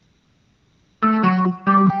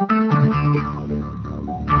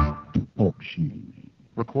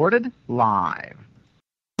recorded live.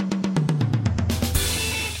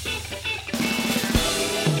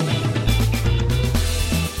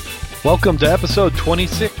 Welcome to episode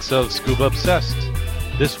 26 of Scuba Obsessed.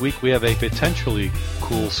 This week we have a potentially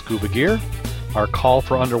cool scuba gear, our call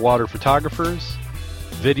for underwater photographers,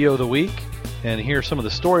 video of the week, and here are some of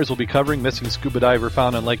the stories we'll be covering. Missing scuba diver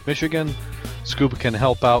found in Lake Michigan, scuba can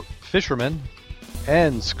help out fishermen,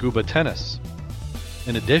 and scuba tennis.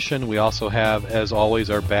 In addition, we also have, as always,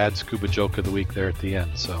 our bad scuba joke of the week there at the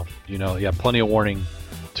end. So, you have plenty of warning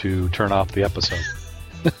to turn off the episode.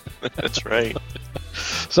 That's right.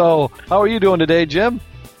 So, how are you doing today, Jim?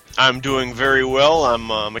 I'm doing very well.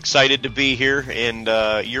 I'm excited to be here, and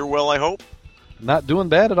you're well, I hope? Not doing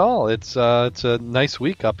bad at all. It's a nice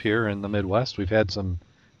week up here in the Midwest. We've had some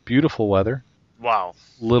beautiful weather. Wow.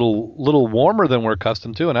 Little warmer than we're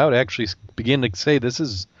accustomed to, and I would actually begin to say this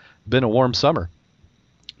has been a warm summer.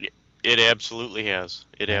 It absolutely has.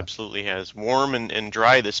 It absolutely has. Warm and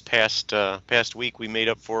dry this past week. We made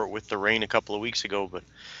up for it with the rain a couple of weeks ago, but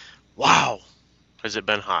wow, has it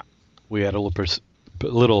been hot. We had a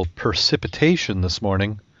little precipitation this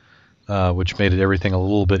morning, which made everything a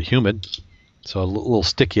little bit humid, so a little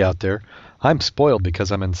sticky out there. I'm spoiled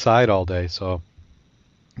because I'm inside all day, so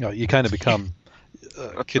you kind of become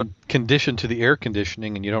conditioned to the air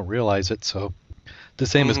conditioning and you don't realize it. So the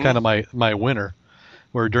same as kind of my winter,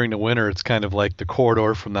 where during the winter it's kind of like the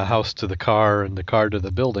corridor from the house to the car and the car to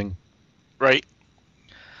the building. Right.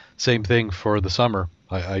 Same thing for the summer.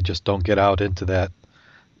 I just don't get out into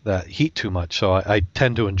that heat too much, so I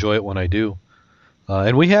tend to enjoy it when I do.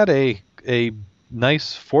 And we had a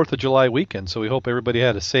nice 4th of July weekend, so we hope everybody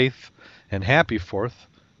had a safe and happy 4th.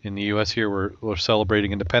 In the U.S. here, we're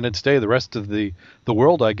celebrating Independence Day. The rest of the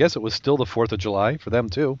world, I guess it was still the 4th of July for them,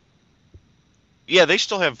 too. Yeah, they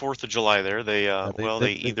still have 4th of July there. They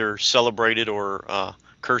either celebrate it or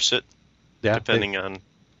curse it, depending on.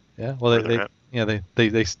 Yeah, well, they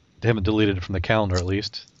haven't deleted it from the calendar, at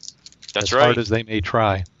least. That's right. As hard as they may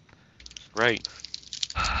try. Right.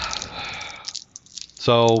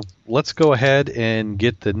 So let's go ahead and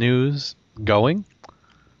get the news going.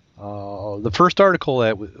 The first article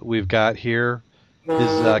that we've got here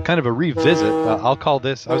is kind of a revisit. I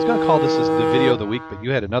was going to call this the video of the week, but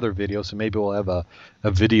you had another video, so maybe we'll have a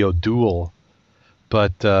video duel.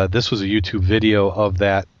 But this was a YouTube video of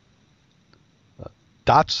that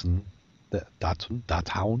Dachshund that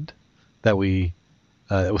we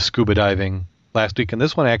was scuba diving last week, and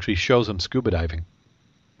this one actually shows him scuba diving.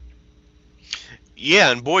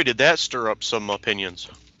 Yeah, and boy, did that stir up some opinions.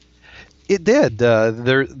 It did.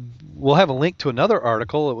 We'll have a link to another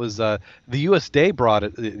article. It was the USA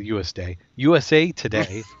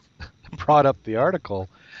Today brought up the article,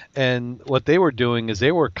 and what they were doing is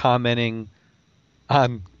they were commenting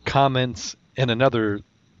on comments in another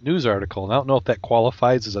news article. And I don't know if that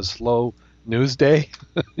qualifies as a slow news day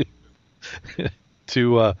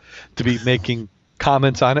to be making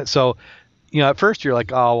comments on it. So, at first you're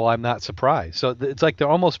like, oh, well, I'm not surprised. So it's like they're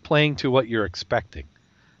almost playing to what you're expecting.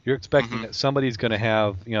 You're expecting that somebody's going to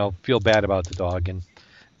have, feel bad about the dog. And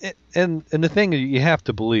the thing you have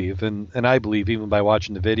to believe, and I believe even by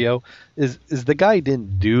watching the video, is the guy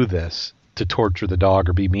didn't do this to torture the dog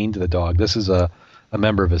or be mean to the dog. This is a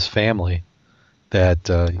member of his family that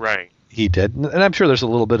he did. And I'm sure there's a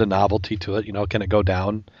little bit of novelty to it. Can it go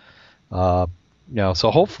down? So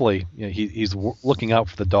hopefully he's looking out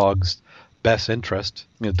for the dog's best interest.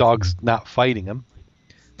 Dog's not fighting him.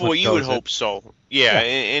 Well, you would hope so. Yeah,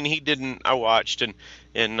 and he didn't. I watched, and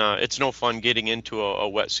it's no fun getting into a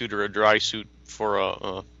wetsuit or a dry suit for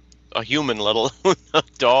a human, let alone a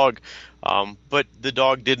dog. But the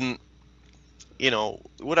dog didn't.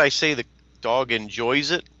 Would I say the dog enjoys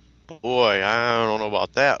it? Boy, I don't know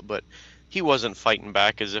about that. But he wasn't fighting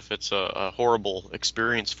back as if it's a horrible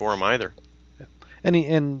experience for him either.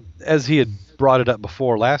 And as he had brought it up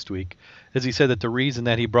before last week, as he said that the reason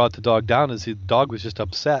that he brought the dog down is the dog was just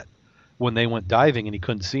upset when they went diving and he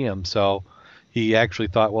couldn't see him. So he actually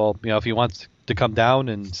thought, well, if he wants to come down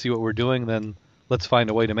and see what we're doing, then let's find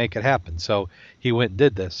a way to make it happen. So he went and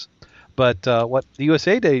did this. But what the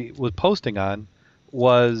USA Today was posting on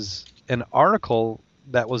was an article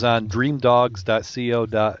that was on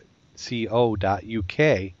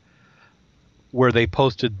dreamdogs.co.uk where they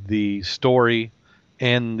posted the story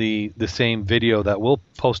and the same video that we'll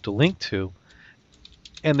post a link to,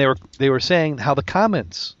 and they were saying how the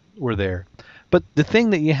comments were there. But the thing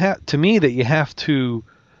that you have to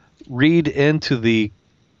read into the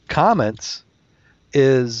comments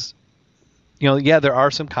is yeah, there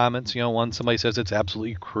are some comments. One, somebody says it's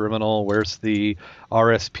absolutely criminal. Where's the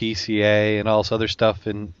RSPCA and all this other stuff?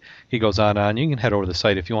 And he goes on. You can head over to the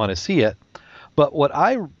site if you want to see it. But what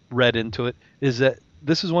I read into it is that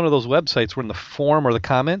this is one of those websites where in the forum or the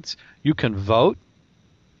comments, you can vote.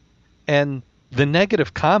 And the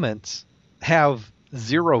negative comments have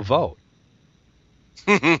 0 vote.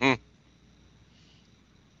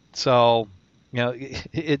 So,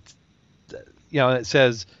 it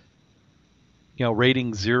says,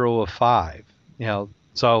 rating 0 of 5.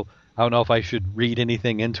 So I don't know if I should read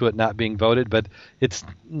anything into it not being voted, but it's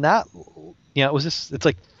not. It's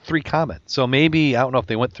like 3 comments. So maybe I don't know if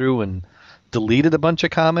they went through and deleted a bunch of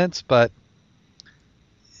comments, but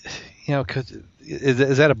because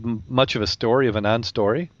is that much of a story of a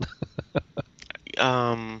non-story?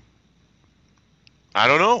 I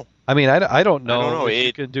don't know. I mean, I don't know, I don't know. If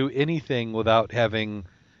you can do anything without having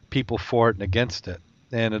people for it and against it.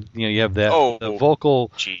 And you have that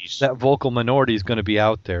that vocal minority is going to be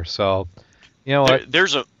out there. So,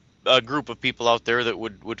 there's a group of people out there that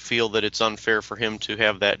would feel that it's unfair for him to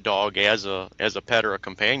have that dog as a pet or a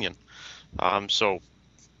companion. So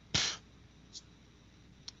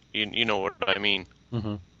you know what I mean.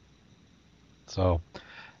 Mm-hmm. So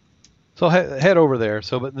head over there.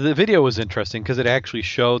 But the video was interesting because it actually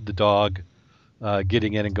showed the dog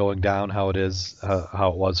getting in and going down, how it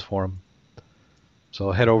was for him.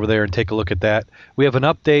 So head over there and take a look at that. We have an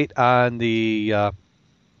update on the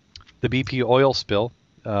BP oil spill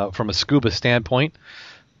from a scuba standpoint.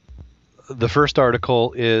 The first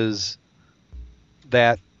article is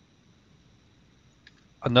that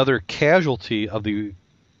another casualty of the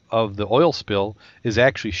oil spill is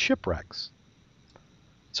actually shipwrecks.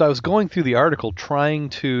 So I was going through the article trying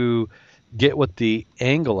to get what the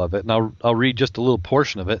angle of it, and I'll read just a little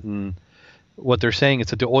portion of it. And what they're saying is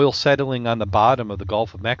that the oil settling on the bottom of the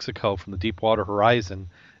Gulf of Mexico from the Deepwater Horizon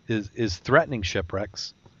is threatening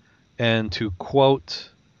shipwrecks. And to quote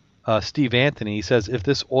Steve Anthony, he says, if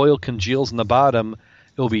this oil congeals in the bottom,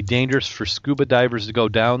 it will be dangerous for scuba divers to go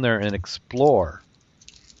down there and explore.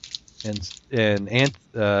 And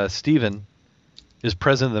Stephen is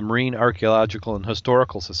president of the Marine Archaeological and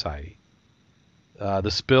Historical Society.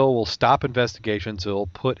 The spill will stop investigations. It will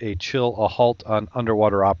put a halt on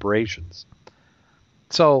underwater operations.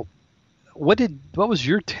 So, what was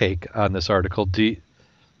your take on this article?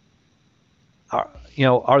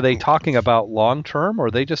 Are they talking about long term, or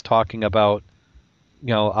are they just talking about,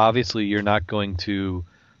 obviously you're not going to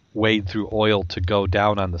wade through oil to go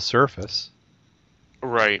down on the surface?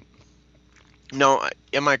 Right. Now,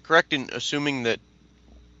 am I correct in assuming that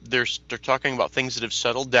they're talking about things that have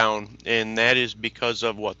settled down, and that is because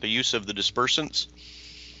of what, the use of the dispersants?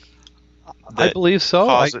 I believe so.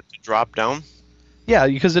 Cause it to drop down. Yeah,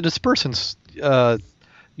 because the dispersants,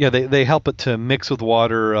 they help it to mix with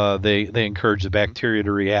water. They encourage the bacteria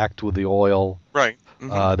to react with the oil. Right.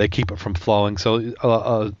 Mm-hmm. They keep it from flowing. So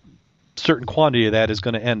a certain quantity of that is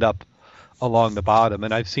going to end up along the bottom.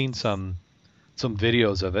 And I've seen some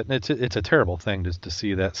videos of it, and it's a terrible thing just to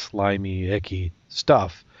see that slimy, icky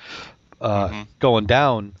stuff going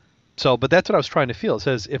down. So, but that's what I was trying to feel. It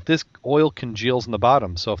says if this oil congeals in the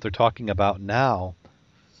bottom. So if they're talking about now,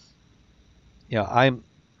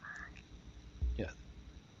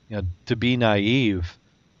 to be naive,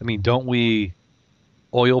 I mean, don't we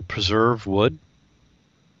oil preserve wood?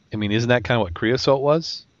 I mean, isn't that kind of what creosote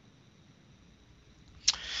was?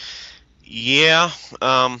 Yeah.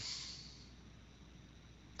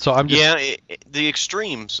 So I'm just the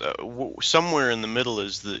extremes. Somewhere in the middle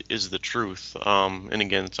is the truth. And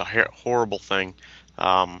again, it's a horrible thing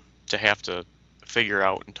to have to figure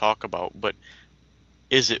out and talk about. But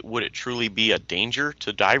would it truly be a danger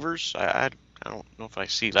to divers? I don't know if I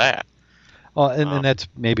see that. Well, and that's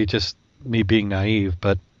maybe just me being naive,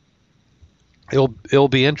 but it'll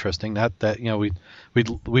be interesting. Not that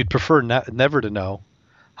we'd prefer never to know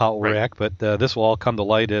how it will react, but this will all come to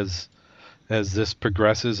light as this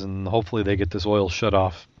progresses, and hopefully they get this oil shut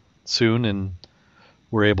off soon, and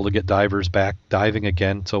we're able to get divers back diving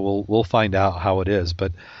again. So we'll find out how it is.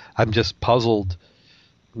 But I'm just puzzled.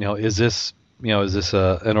 Is this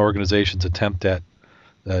an organization's attempt at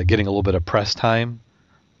getting a little bit of press time,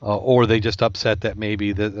 or are they just upset that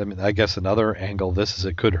maybe that? I mean, I guess another angle of this is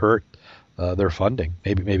it could hurt their funding.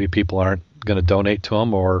 Maybe people aren't going to donate to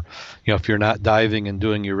them, or if you're not diving and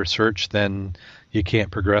doing your research, then you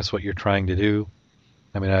can't progress what you're trying to do.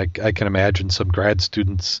 I mean, I can imagine some grad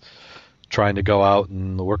students trying to go out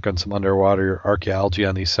and work on some underwater archaeology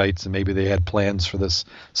on these sites, and maybe they had plans for this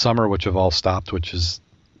summer, which have all stopped, which is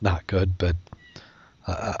not good. But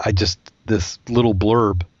this little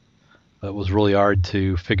blurb It was really hard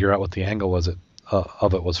to figure out what the angle was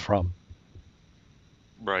of it was from.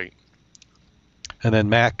 Right. And then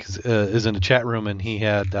Mac is in the chat room, and he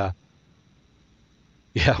had,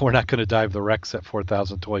 we're not going to dive the wrecks at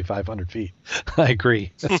 4,500 feet. I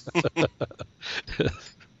agree.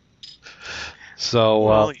 So,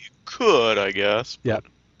 well, you could, I guess. Yeah.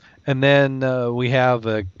 And then we have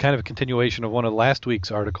a kind of a continuation of one of last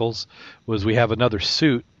week's articles. Was we have another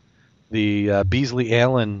suit. The Beasley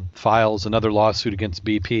Allen files another lawsuit against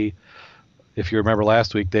BP. If you remember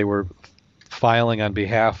last week, they were filing on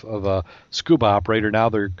behalf of a scuba operator. Now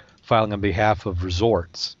they're filing on behalf of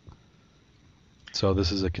resorts. So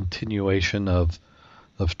this is a continuation of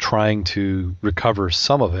trying to recover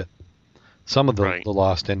some of it, some of the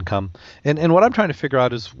lost income. And what I'm trying to figure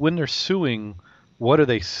out is when they're suing, what are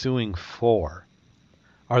they suing for?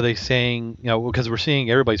 Are they saying, because we're seeing,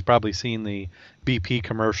 everybody's probably seen the BP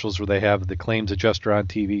commercials where they have the claims adjuster on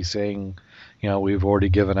TV saying, we've already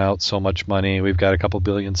given out so much money. We've got a couple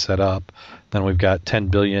billion set up. Then we've got 10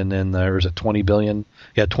 billion in there. Is it 20 billion?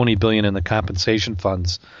 Yeah, 20 billion in the compensation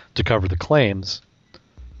funds to cover the claims.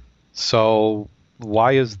 So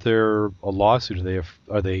why is there a lawsuit?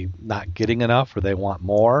 Are they not getting enough, or they want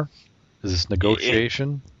more? Is this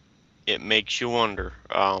negotiation? It makes you wonder.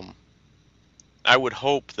 I would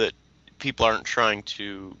hope that people aren't trying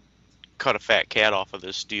to cut a fat cat off of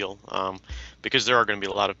this deal, because there are going to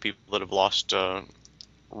be a lot of people that have lost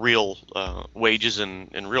real wages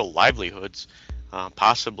and real livelihoods,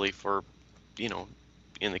 possibly for,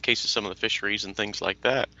 in the case of some of the fisheries and things like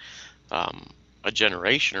that, a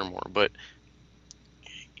generation or more. But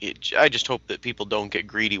I just hope that people don't get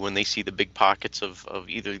greedy when they see the big pockets of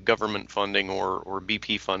either government funding or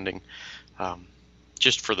BP funding,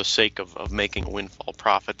 just for the sake of making a windfall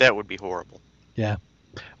profit. That would be horrible. Yeah.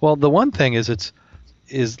 Well, the one thing is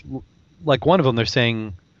is like one of them, they're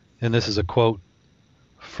saying, and this is a quote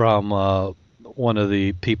from one of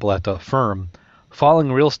the people at the firm,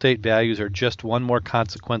 falling real estate values are just one more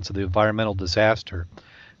consequence of the environmental disaster.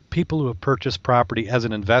 People who have purchased property as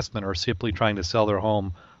an investment or simply trying to sell their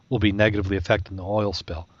home will be negatively affected in the oil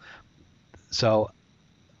spill. So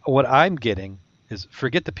what I'm getting is,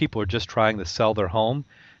 forget the people who are just trying to sell their home,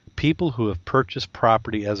 people who have purchased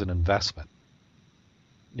property as an investment.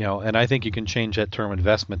 And I think you can change that term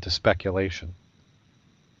investment to speculation.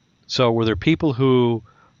 So were there people who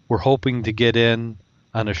were hoping to get in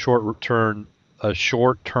on a short-term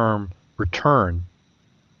return,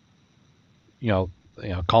 call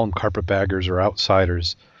them carpetbaggers or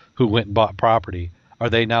outsiders who went and bought property? Are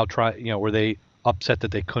they now were they upset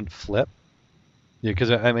that they couldn't flip? Because,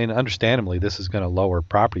 understandably, this is going to lower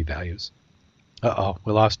property values. Uh-oh,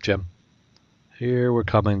 we lost Jim. Here, we're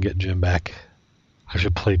coming to get Jim back. I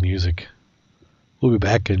should play music. We'll be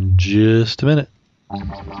back in just a minute.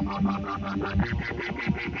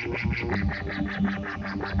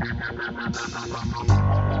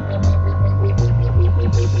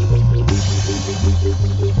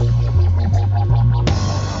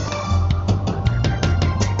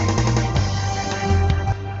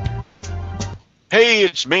 Hey,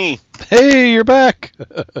 it's me. Hey, you're back.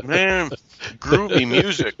 Man, groovy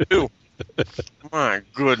music, too. My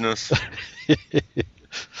goodness.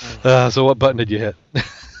 So what button did you hit?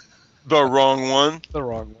 The wrong one. The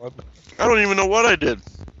wrong one. I don't even know what I did.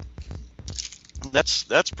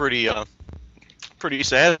 That's pretty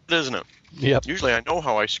sad, isn't it? Yep. Usually I know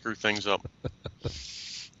how I screw things up.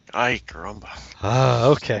 Ay, caramba.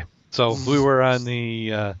 Okay. So we were on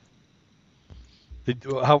the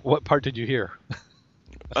what part did you hear?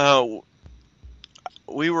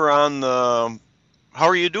 We were on the. How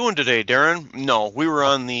are you doing today, Darren? No, we were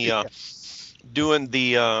on the doing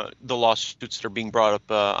the lawsuits that are being brought up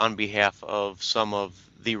on behalf of some of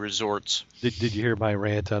the resorts. Did you hear my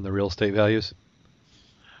rant on the real estate values?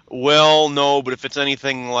 Well, no, but if it's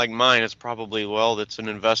anything like mine, it's probably, it's an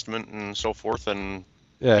investment and so forth, and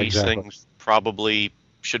these things probably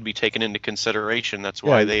should be taken into consideration. That's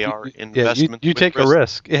why they are investments. You take a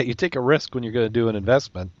risk. Yeah, you take a risk when you're going to do an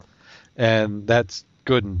investment, and that's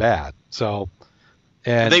good and bad. So,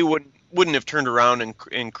 and they wouldn't have turned around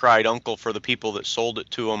and cried uncle for the people that sold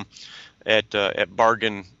it to them at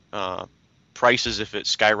bargain prices if it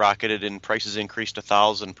skyrocketed and prices increased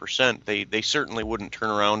 1,000%. They certainly wouldn't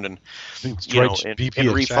turn around and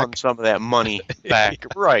refund some of that money back.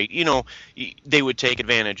 Right. They would take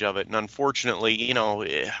advantage of it. And unfortunately,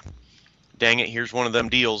 dang it, here's one of them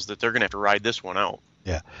deals that they're going to have to ride this one out.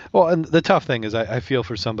 Yeah. Well, and the tough thing is I feel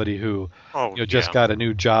for somebody who just got a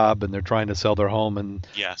new job and they're trying to sell their home and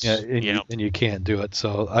you can't do it.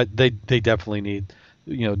 So they definitely need,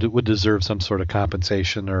 would deserve some sort of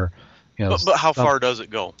compensation or, But how far does it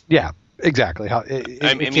go? Yeah. Exactly.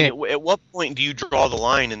 I mean, at what point do you draw the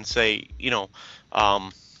line and say,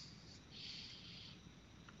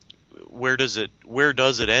 where does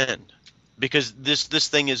it end? Because this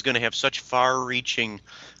thing is going to have such far-reaching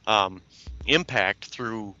impact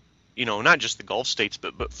through, not just the Gulf states,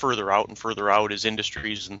 but further out and further out as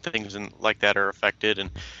industries and things and like that are affected. And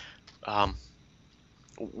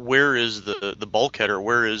where is the bulkhead, or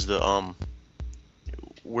where is the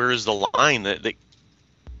line that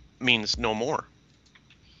means no more?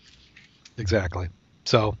 Exactly.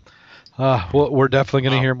 So, we're definitely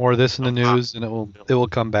going to hear more of this in the news, and it will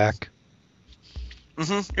come back.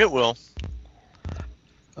 It will.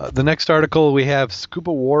 The next article we have: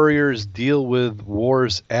 scuba warriors deal with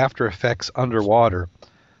war's after effects underwater,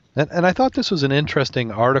 and I thought this was an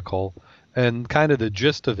interesting article, and kind of the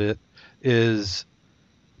gist of it is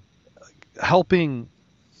helping.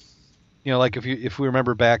 Like if we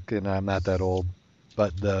remember back, and I'm not that old,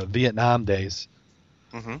 but the Vietnam days.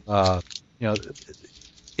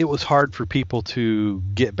 It was hard for people to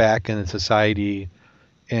get back into society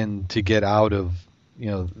and to get out of,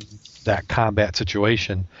 that combat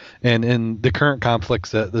situation. And in the current conflicts,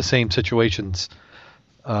 the same situations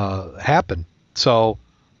happen. So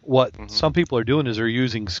what some people are doing is they're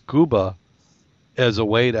using scuba as a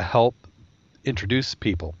way to help introduce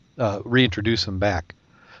people, reintroduce them back.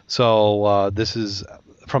 So this is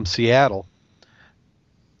from Seattle.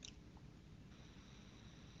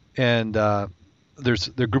 And there's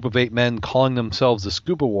a group of 8 men calling themselves the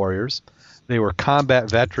Scuba Warriors. They were combat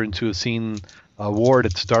veterans who have seen war at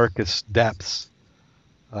its darkest depths.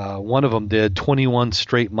 One of them did 21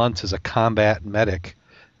 straight months as a combat medic.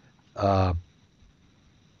 And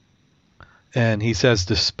he says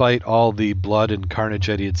despite all the blood and carnage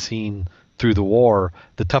that he had seen through the war,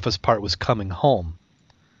 the toughest part was coming home.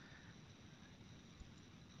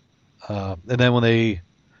 And then when they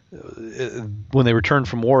returned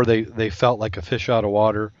from war, they felt like a fish out of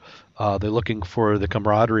water. They're looking for the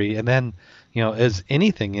camaraderie, and then as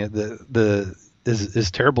anything, as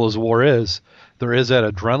terrible as war is, there is that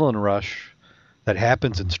adrenaline rush that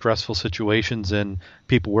happens in stressful situations and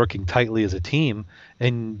people working tightly as a team,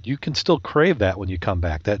 and you can still crave that when you come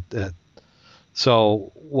back.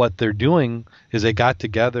 So what they're doing is they got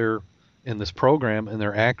together in this program, and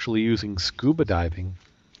they're actually using scuba diving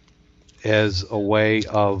as a way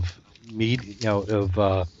of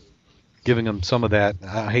giving them some of that,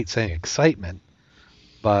 I hate saying excitement,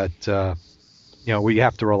 but where you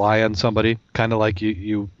have to rely on somebody, kind of like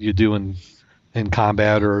you do in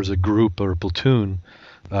combat or as a group or a platoon.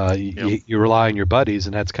 You rely on your buddies,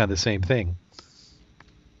 and that's kind of the same thing.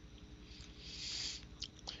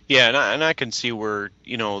 Yeah, and I can see where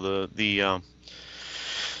the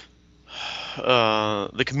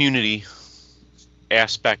community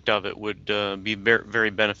aspect of it would be very,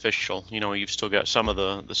 very beneficial. You've still got some of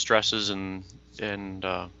the stresses and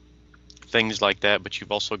things like that, but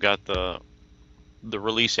you've also got the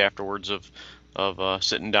release afterwards of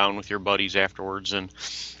sitting down with your buddies afterwards and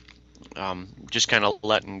just kind of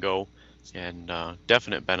letting go, and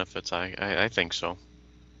definite benefits. I think so.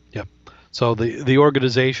 Yep. So the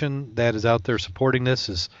organization that is out there supporting this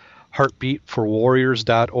is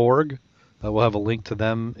heartbeatforwarriors.org. We'll have a link to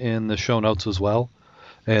them in the show notes as well.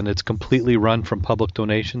 And it's completely run from public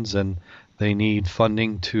donations, and they need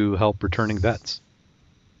funding to help returning vets.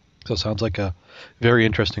 So it sounds like a very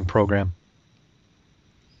interesting program.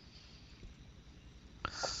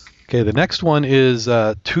 Okay, the next one is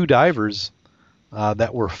 2 divers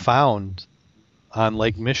that were found on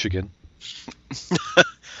Lake Michigan.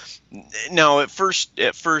 Now, at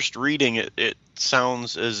first reading it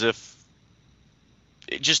sounds as if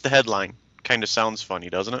just the headline kind of sounds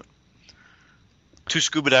funny, doesn't it? 2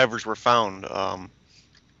 scuba divers were found.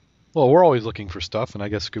 Well, we're always looking for stuff, and I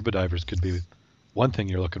guess scuba divers could be one thing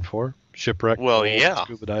you're looking for. Shipwreck. Well, yeah.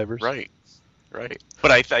 Scuba divers. Right.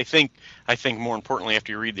 But I think more importantly,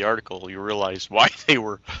 after you read the article, you realize why they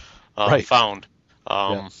were found.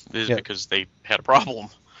 Because they had a problem.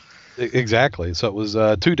 Exactly. So it was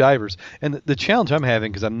 2 divers, and the challenge I'm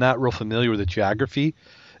having, because I'm not real familiar with the geography,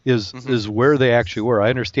 is where they actually were. I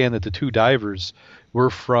understand that the 2 divers were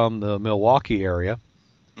from the Milwaukee area.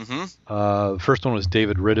 The first one was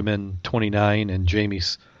David Rittiman, 29, and Jamie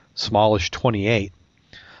Smallish, 28.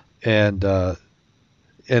 And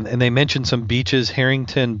they mentioned some beaches: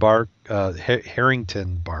 Harrington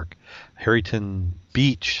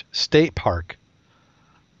Beach State Park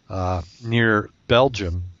near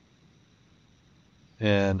Belgium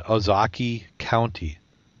in Ozaukee County.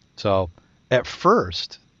 So at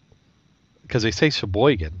first, because they say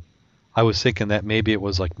Sheboygan, I was thinking that maybe it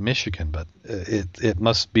was like Michigan, but it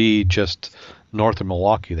must be just north of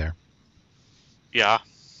Milwaukee there. Yeah.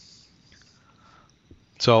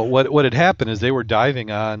 So what had happened is they were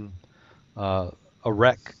diving on a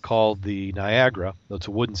wreck called the Niagara. That's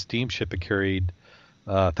a wooden steamship that carried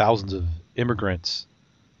thousands of immigrants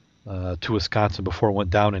to Wisconsin before it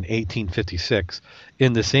went down in 1856.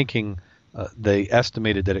 In the sinking, they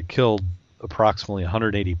estimated that it killed approximately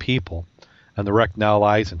 180 people, and the wreck now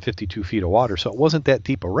lies in 52 feet of water. So it wasn't that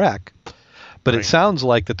deep a wreck, but It sounds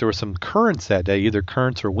like that there were some currents that day, either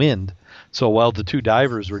currents or wind. So while the two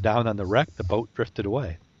divers were down on the wreck, the boat drifted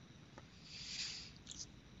away.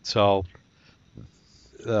 So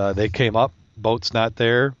they came up, boat's not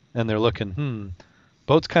there, and they're looking,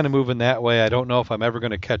 boat's kind of moving that way. I don't know if I'm ever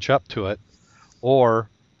going to catch up to it, or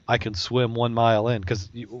I can swim 1 mile in, because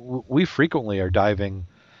we frequently are diving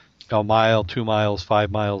a mile, 2 miles,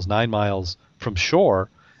 5 miles, 9 miles from shore,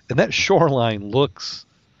 and that shoreline looks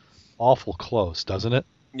awful close, doesn't it?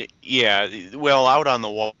 Yeah, well, out on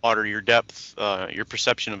the water, your depth, your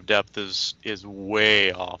perception of depth is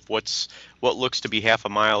way off. What looks to be half a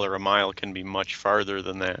mile or a mile can be much farther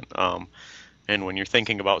than that. And when you're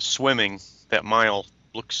thinking about swimming, that mile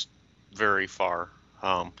looks very far.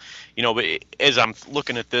 But as I'm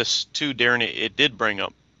looking at this too, Darren, it did bring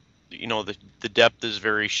up, the depth is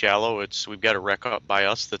very shallow. We've got a wreck up by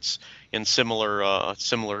us that's in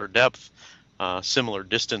similar depth, similar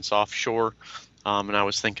distance offshore. And I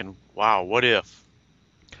was thinking, wow, what if?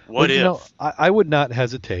 I would not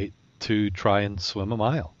hesitate to try and swim a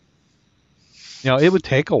mile. It would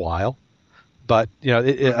take a while, but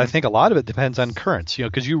I think a lot of it depends on currents.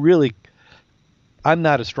 Because I'm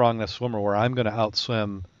not a strong enough swimmer where I'm going to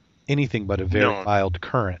outswim anything but a very mild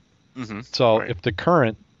current. Mm-hmm. So if the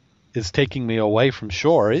current is taking me away from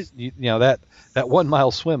shore, that 1 mile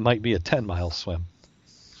swim might be a 10-mile swim.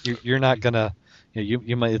 You're not gonna.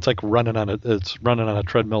 You might. It's like running on a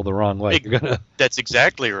treadmill the wrong way. That's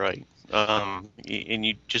exactly right. And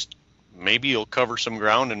you just maybe you'll cover some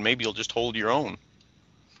ground and maybe you'll just hold your own.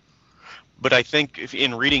 But I think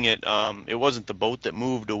in reading it, it wasn't the boat that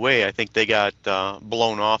moved away. I think they got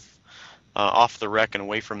blown off the wreck and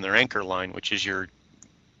away from their anchor line, which is your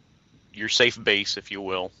safe base, if you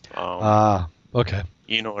will. Okay.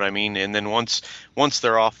 You know what I mean? And then once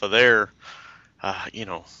they're off of there,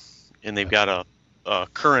 and they've got a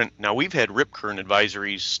current. Now we've had rip current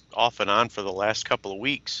advisories off and on for the last couple of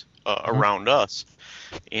weeks around us,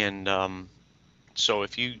 and so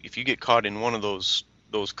if you get caught in one of those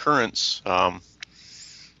currents,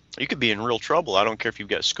 you could be in real trouble. I don't care if you've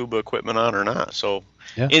got scuba equipment on or not. So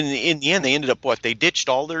in the end, they ended up they ditched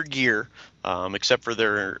all their gear except for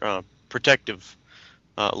their protective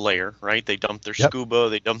layer. Right? They dumped their scuba,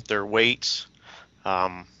 they dumped their weights,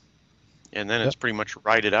 and then it's pretty much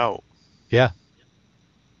ride it out. Yeah.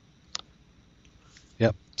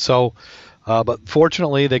 Yep. So, but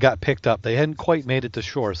fortunately, they got picked up. They hadn't quite made it to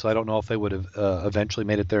shore, so I don't know if they would have eventually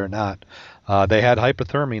made it there or not. They had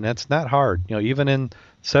hypothermia, and that's not hard. Even in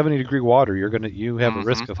 70-degree water, you have a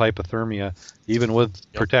risk of hypothermia, even with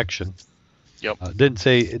protection. Yep. Didn't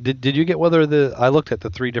say. Did you get whether I looked at the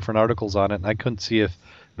 3 different articles on it, and I couldn't see if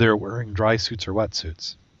they're wearing dry suits or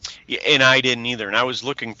wetsuits. Yeah, and I didn't either, and I was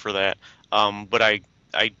looking for that. But I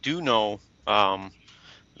do know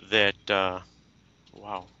that.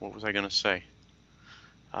 Wow, what was I going to say?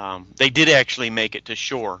 They did actually make it to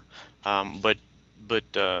shore, but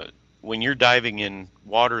when you're diving in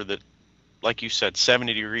water that, like you said,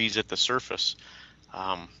 70 degrees at the surface,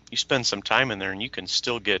 you spend some time in there and you can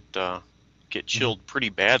still get chilled pretty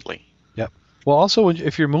badly. Yep. Well, also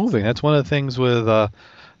if you're moving, that's one of the things with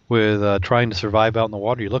trying to survive out in the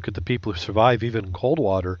water. You look at the people who survive even in cold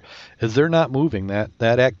water, is they're not moving. That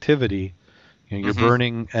activity, you're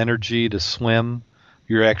burning energy to swim.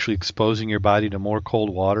 You're actually exposing your body to more cold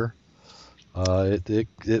water.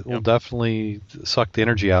 It will definitely suck the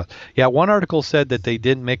energy out. Yeah, one article said that they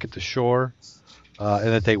didn't make it to shore, and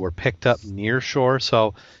that they were picked up near shore.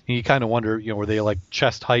 So you kind of wonder, were they like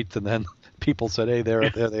chest height, and then people said, "Hey, there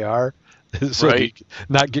they are," so right. you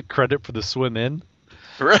not get credit for the swim in.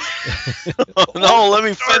 Right. No, let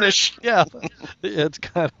me finish. Yeah, it's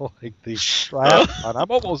kind of like the triathlon.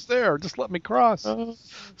 I'm almost there. Just let me cross.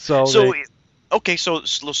 Okay, so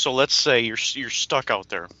let's say you're stuck out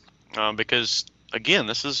there, because again,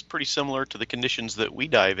 this is pretty similar to the conditions that we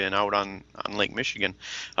dive in out on Lake Michigan.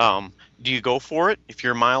 Do you go for it if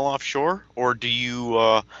you're a mile offshore, or do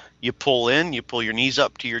you pull in, you pull your knees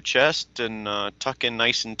up to your chest and tuck in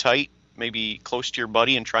nice and tight, maybe close to your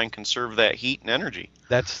buddy, and try and conserve that heat and energy?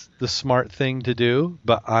 That's the smart thing to do,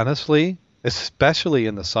 but honestly, especially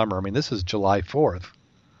in the summer. I mean, this is July 4th.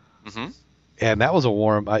 Mm-hmm. And that was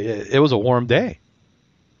it was a warm day.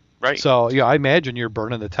 Right. So, I imagine you're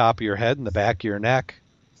burning the top of your head and the back of your neck,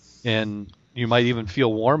 and you might even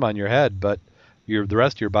feel warm on your head, but the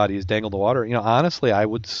rest of your body is dangled in the water. Honestly, I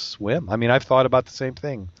would swim. I mean, I've thought about the same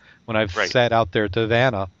thing when I've sat out there at the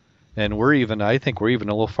Havana, and I think we're even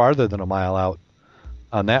a little farther than a mile out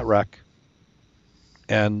on that wreck.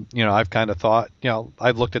 And, I've kind of thought,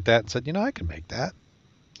 I've looked at that and said, I can make that.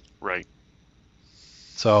 Right.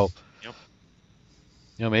 So,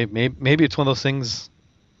 maybe it's one of those things.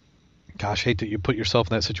 Gosh, hate that you put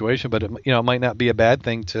yourself in that situation, but it might not be a bad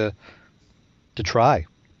thing to try.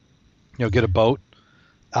 Get a boat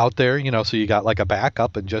out there, so you got like a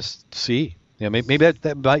backup and just see. Maybe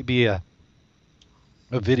that might be a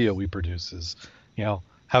video we produce. Is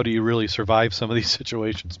how do you really survive some of these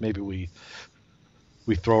situations? Maybe we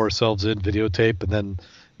throw ourselves in, videotape, and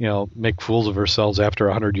then make fools of ourselves after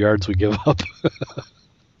 100 yards. We give up.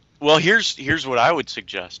 Well, here's what I would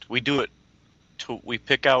suggest. We do it. We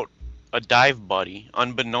pick out a dive buddy,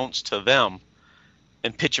 unbeknownst to them,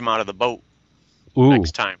 and pitch them out of the boat. Ooh,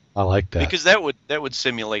 next time. I like that, because that would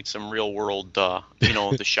simulate some real world, the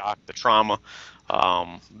shock, the trauma.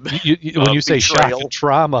 When you say shock and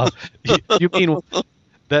trauma, you mean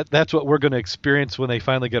that's what we're going to experience when they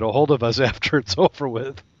finally get a hold of us after it's over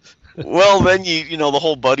with. Well, then the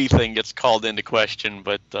whole buddy thing gets called into question.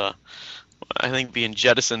 But I think being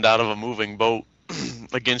jettisoned out of a moving boat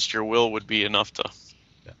against your will would be enough to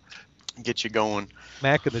get you going.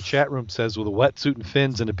 Mac in the chat room says, with a wetsuit and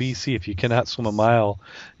fins and a BC, if you cannot swim a mile,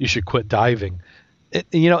 you should quit diving.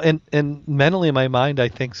 And mentally in my mind, I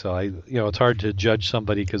think so. It's hard to judge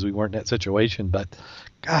somebody because we weren't in that situation. But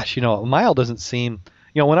gosh, a mile doesn't seem.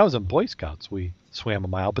 When I was in Boy Scouts, we swam a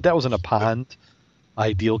mile, but that was in a pond,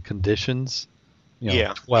 ideal conditions.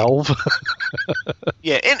 12.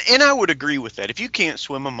 Yeah, and I would agree with that. If you can't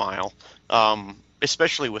swim a mile,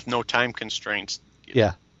 especially with no time constraints.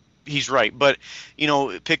 Yeah. He's right, but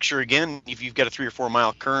picture again if you've got a 3 or 4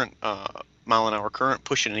 mile an hour current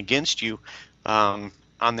pushing against you on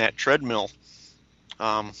that treadmill.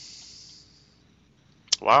 Wow,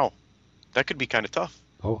 that could be kind of tough.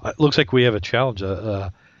 Oh, it looks like we have a challenge.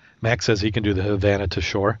 Max says he can do the Havana to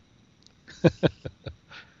shore.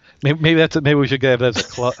 maybe we should have that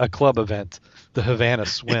as a club event, the Havana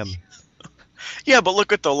swim. Yeah, but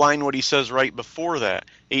look at the line. What he says right before that.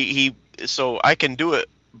 So I can do it,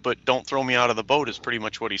 but don't throw me out of the boat is pretty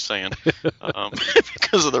much what he's saying,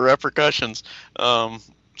 because of the repercussions. Well,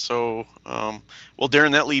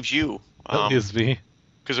 Darren, that leaves you. That leaves me.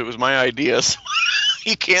 Because it was my idea, so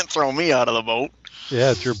you can't throw me out of the boat.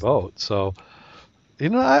 Yeah, it's your boat, so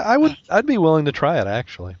I'd be willing to try it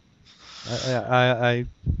actually.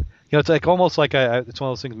 It's like almost like it's one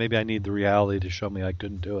of those things. Maybe I need the reality to show me I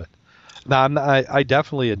couldn't do it. Now, I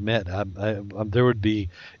definitely admit it would be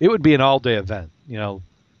an all-day event.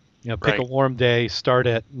 Pick a warm day, start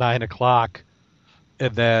at 9:00,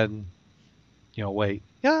 and then, wait.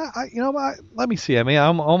 Yeah, let me see. I mean, it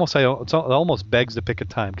almost begs to pick a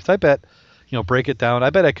time because I bet, break it down.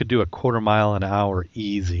 I bet I could do a quarter mile an hour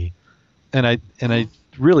easy, and I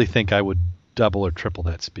really think I would double or triple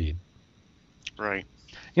that speed. Right.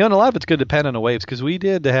 And a lot of it's going to depend on the waves because we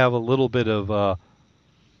did have a little bit of.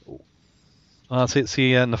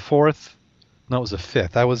 See, in the fourth, no, it was the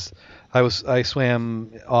fifth. I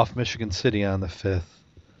swam off Michigan City on the 5th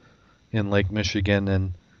in Lake Michigan,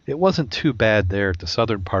 and it wasn't too bad there at the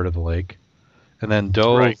southern part of the lake. And then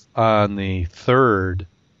dove on the 3rd,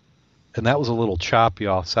 and that was a little choppy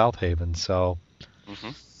off South Haven. So,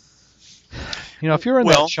 if you're in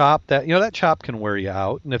that chop, that chop can wear you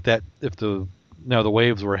out. And if the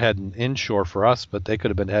waves were heading inshore for us, but they could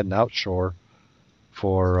have been heading outshore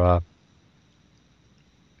for.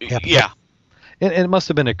 Yeah. And it must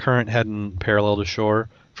have been a current heading parallel to shore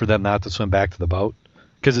for them not to swim back to the boat.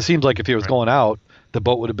 Because it seems like if he was going out, the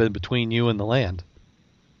boat would have been between you and the land.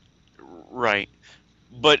 Right.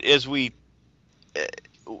 But as we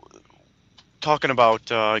talking about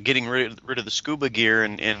getting rid of the scuba gear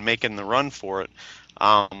and making the run for it,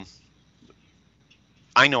 I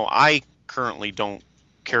know I currently don't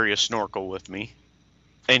carry a snorkel with me,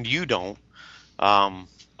 and you don't.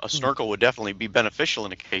 A snorkel would definitely be beneficial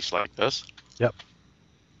in a case like this. Yep.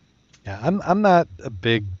 Yeah, I'm not a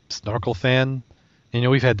big snorkel fan.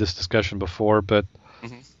 We've had this discussion before, but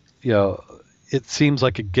it seems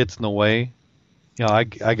like it gets in the way. I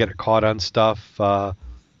get it caught on stuff.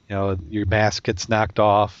 Your mask gets knocked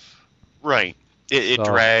off. Right. It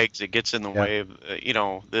drags. It gets in the way of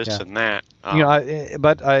this and that.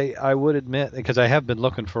 But I would admit, because I have been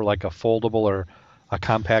looking for like a foldable or a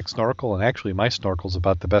compact snorkel, and actually my snorkel's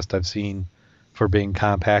about the best I've seen for being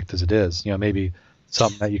compact as it is. Maybe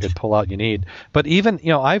something that you could pull out you need. But even,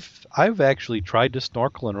 I've actually tried to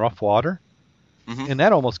snorkel in rough water, and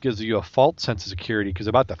that almost gives you a false sense of security, because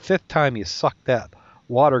about the fifth time you suck that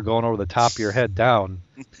water going over the top of your head down,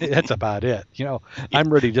 that's about it.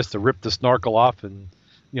 I'm ready just to rip the snorkel off and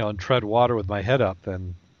and tread water with my head up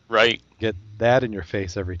and get that in your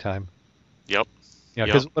face every time. Yep.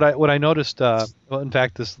 Because what I noticed, in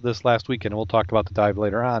fact, this last weekend, and we'll talk about the dive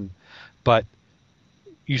later on, but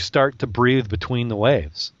you start to breathe between the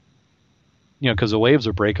waves. Because the waves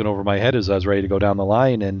are breaking over my head as I was ready to go down the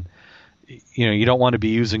line, and you don't want to be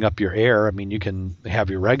using up your air. I mean, you can have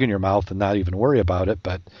your reg in your mouth and not even worry about it,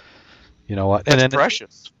 but you know what? That's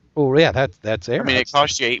precious. Oh yeah, that's air. I mean, it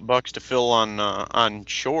costs you $8 to fill on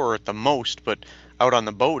shore at the most, but out on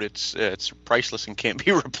the boat, it's priceless and can't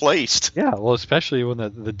be replaced. Yeah, well, especially when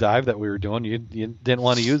the dive that we were doing, you didn't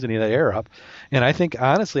want to use any of that air up. And I think,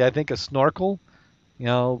 honestly, a snorkel,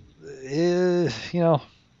 that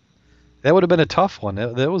would have been a tough one.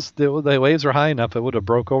 The waves were high enough; it would have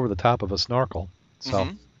broke over the top of a snorkel. So,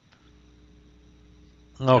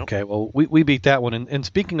 okay, well, we beat that one. And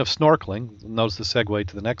speaking of snorkeling, notice the segue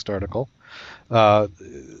to the next article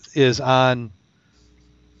is on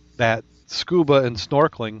that scuba and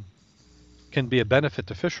snorkeling can be a benefit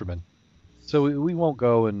to fishermen. So we won't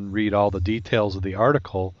go and read all the details of the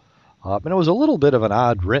article. And it was a little bit of an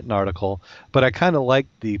odd written article, but I kind of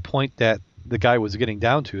liked the point that the guy was getting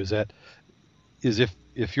down to, is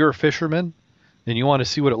if you're a fisherman and you want to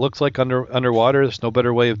see what it looks like underwater, there's no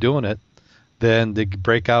better way of doing it than to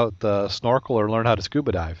break out the snorkel or learn how to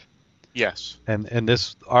scuba dive. Yes. And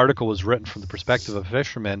this article was written from the perspective of a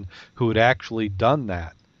fisherman who had actually done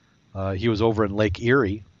that. He was over in Lake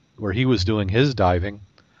Erie where he was doing his diving,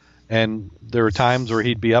 and there were times where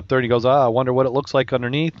he'd be up there and he goes, I wonder what it looks like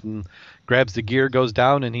underneath, and grabs the gear, goes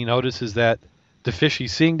down, and he notices that the fish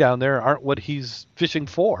he's seeing down there aren't what he's fishing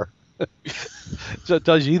for. So it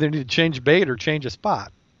tells you either need to change bait or change a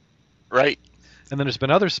spot. Right. And then there's been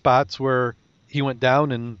other spots where he went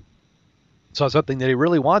down and saw something that he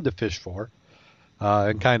really wanted to fish for.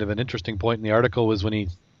 And kind of an interesting point in the article was when he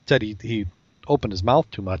said he opened his mouth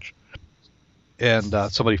too much, and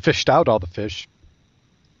somebody fished out all the fish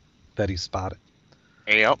that he spotted.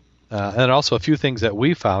 Yep. And also a few things that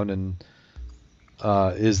we found, and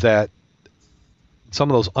is that some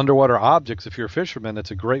of those underwater objects, if you're a fisherman,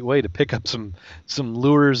 it's a great way to pick up some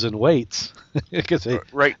lures and weights. Because they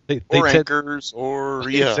anchors, or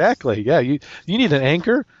exactly, yeah. You need an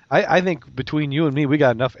anchor. I think between you and me, we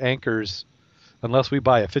got enough anchors, unless we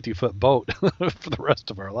buy a 50-foot boat for the rest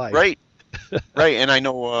of our life. Right. Right, and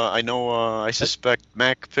I suspect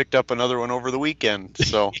Mac picked up another one over the weekend.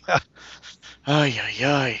 So,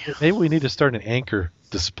 Maybe we need to start an anchor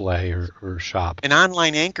display or shop. An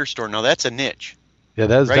online anchor store. Now that's a niche. Yeah,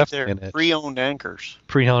 that is right definitely there. a niche. Pre-owned anchors.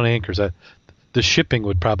 Pre-owned anchors. The shipping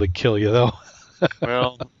would probably kill you, though.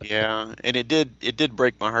 Well, yeah, and it did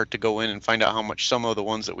break my heart to go in and find out how much some of the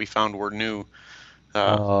ones that we found were new.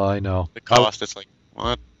 I know. The cost, it's like, well,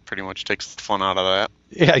 that pretty much takes the fun out of that.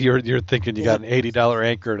 Yeah, you're thinking you got an $80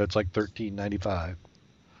 anchor and it's like $13.95.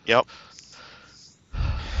 Yep.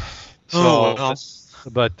 So,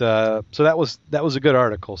 but so that was a good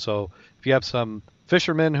article. So if you have some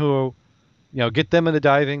fishermen who, get them into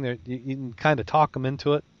diving, you can kind of talk them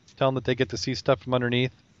into it, tell them that they get to see stuff from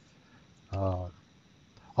underneath.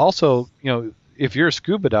 Also, if you're a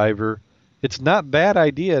scuba diver, it's not a bad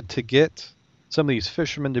idea to get some of these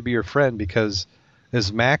fishermen to be your friend, because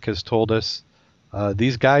as Mac has told us,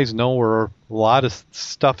 these guys know where a lot of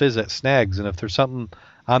stuff is at snags, and if there's something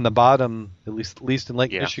on the bottom, at least in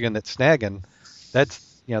Lake Michigan, that's snagging,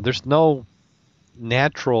 that's there's no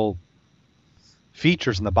natural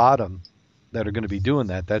features in the bottom that are going to be doing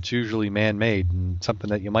that. That's usually man-made and something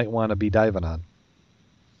that you might want to be diving on.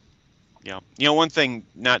 Yeah, one thing,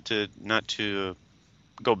 not to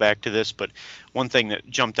go back to this, but one thing that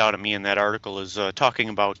jumped out at me in that article is talking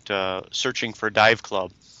about searching for a dive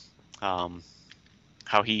club.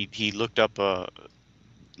 How he looked up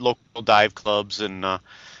local dive clubs and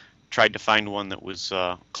tried to find one that was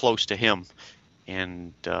close to him,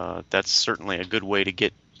 and that's certainly a good way to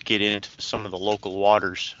get into some of the local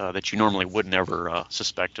waters that you normally would never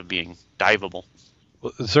suspect of being diveable.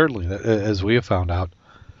 Well, certainly, as we have found out,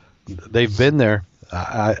 they've been there.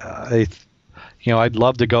 I'd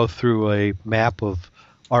love to go through a map of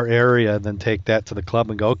our area and then take that to the club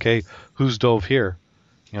and go, okay, who's dove here?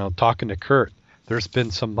 Talking to Kurt, there's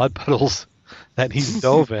been some mud puddles that he's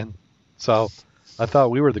dove in. So I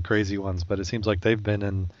thought we were the crazy ones, but it seems like they've been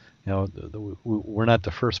in, we're not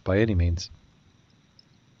the first by any means.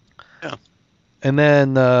 Yeah. And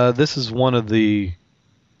then this is one of the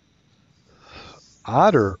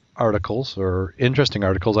odder articles or interesting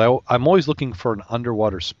articles, I'm always looking for an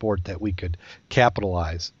underwater sport that we could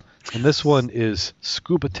capitalize. And this one is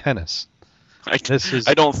scuba tennis. I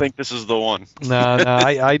don't think this is the one. No,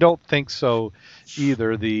 I don't think so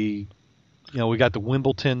either. We got the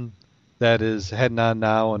Wimbledon that is heading on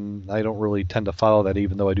now, and I don't really tend to follow that,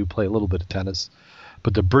 even though I do play a little bit of tennis.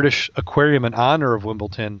 But the British Aquarium, in honor of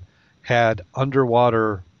Wimbledon, had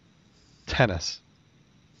underwater tennis.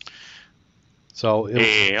 So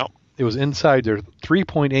it was inside their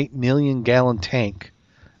 3.8 million gallon tank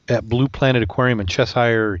at Blue Planet Aquarium in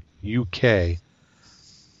Cheshire, UK.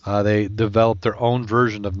 They developed their own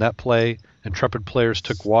version of net play. Intrepid players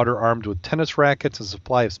took water armed with tennis rackets and a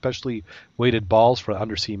supply of specially weighted balls for the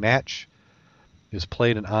undersea match. It was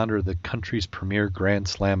played in honor of the country's premier Grand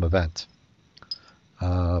Slam event.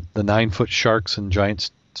 The 9-foot sharks and giant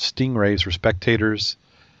stingrays were spectators.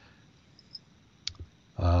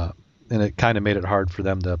 And it kind of made it hard for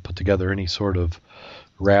them to put together any sort of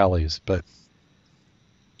rallies. But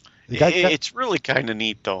it's really kind of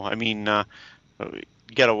neat, though. I mean,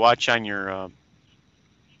 you got to watch on your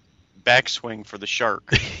backswing for the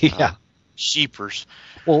shark. Yeah. Sheepers.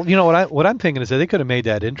 Well, what I'm thinking is that they could have made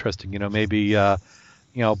that interesting. Maybe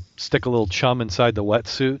stick a little chum inside the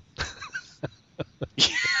wetsuit.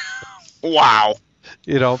 Wow.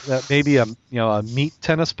 Maybe a meat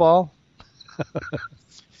tennis ball.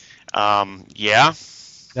 Yeah.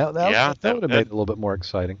 That would have made it a little bit more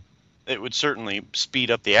exciting. It would certainly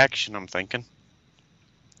speed up the action, I'm thinking.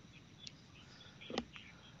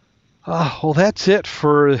 Well, that's it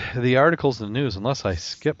for the articles and the news, unless I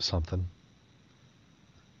skipped something.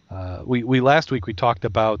 We last week we talked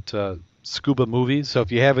about scuba movies, so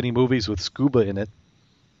if you have any movies with scuba in it,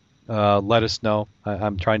 let us know.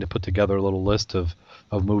 I'm trying to put together a little list of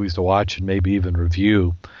movies to watch and maybe even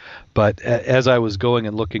review. But as I was going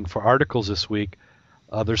and looking for articles this week,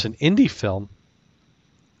 there's an indie film,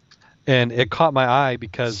 and it caught my eye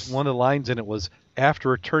because one of the lines in it was, after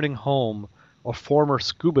returning home, a former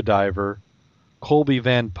scuba diver, Colby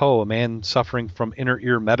Van Poe, a man suffering from inner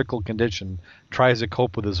ear medical condition, tries to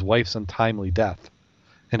cope with his wife's untimely death.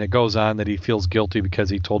 And it goes on that he feels guilty because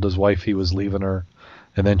he told his wife he was leaving her,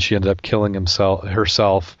 and then she ended up killing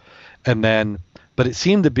herself. And then, but it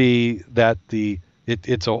seemed to be that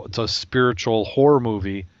it's a spiritual horror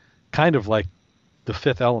movie, kind of like The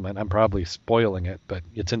Fifth Element. I'm probably spoiling it, but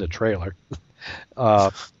it's in the trailer.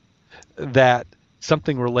 That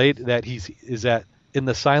something related, that is that in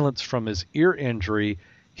the silence from his ear injury,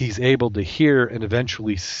 he's able to hear and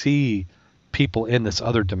eventually see people in this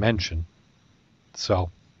other dimension.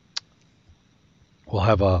 So we'll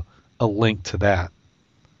have a link to that.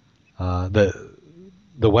 The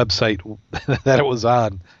website that it was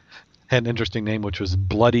on had an interesting name, which was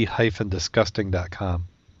bloody-disgusting.com.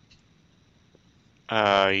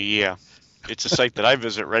 Yeah. It's a site that I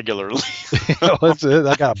visit regularly.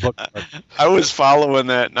 I got a book. I was following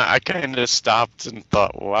that, and I kind of stopped and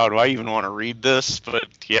thought, wow, do I even want to read this? But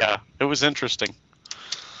yeah, it was interesting.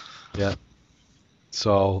 Yeah.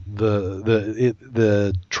 So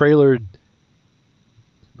the trailer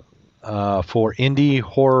for Indie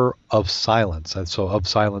Horror of Silence. So Of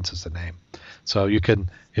Silence is the name. So you can,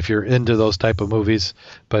 if you're into those type of movies,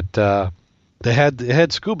 but it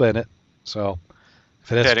had scuba in it. So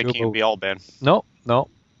if it has scuba, it can't be all bad. No.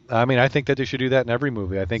 I mean, I think that they should do that in every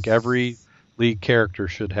movie. I think every lead character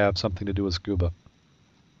should have something to do with scuba.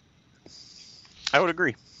 I would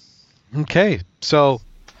agree. Okay, so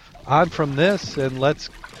on from this, and let's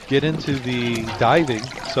get into the diving.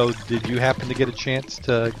 So did you happen to get a chance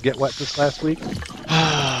to get wet this last week?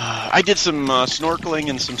 I did some snorkeling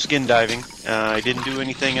and some skin diving. I didn't do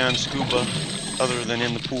anything on scuba other than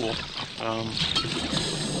in the pool.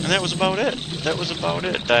 And that was about it.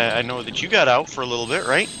 I know that you got out for a little bit,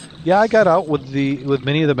 right? Yeah, I got out with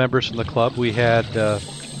many of the members from the club. We had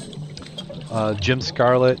Jim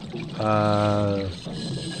Scarlett,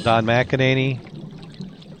 Don McEnany,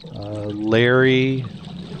 Larry,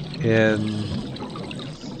 and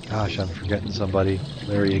gosh, I'm forgetting somebody.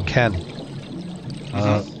 Larry and Ken.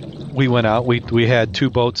 We went out. We had two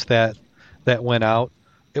boats that went out.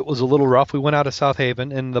 It was a little rough. We went out of South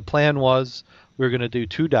Haven, and the plan was we were going to do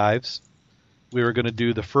two dives. We were going to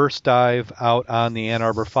do the first dive out on the Ann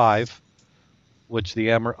Arbor 5, which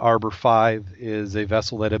the Ann Arbor 5 is a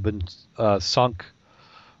vessel that had been sunk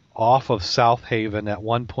off of South Haven at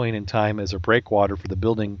one point in time as a breakwater for the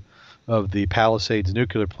building of the Palisades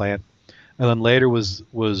nuclear plant, and then later was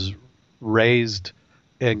raised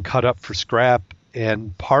and cut up for scrap,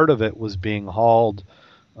 and part of it was being hauled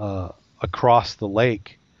across the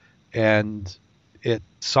lake, and it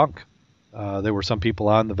sunk. There were some people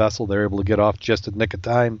on the vessel. They were able to get off just in the nick of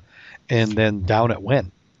time, and then down it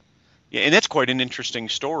went. Yeah, and that's quite an interesting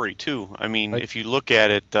story too. I mean, Right. if you look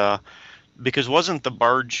at it, because wasn't the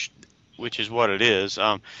barge, which is what it is,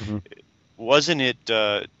 Mm-hmm. wasn't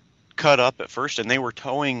it cut up at first, and they were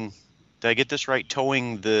towing? Did I get this right?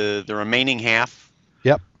 Towing the remaining half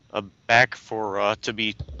Yep. back for to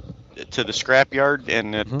be to the scrapyard,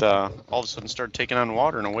 and it Mm-hmm. all of a sudden started taking on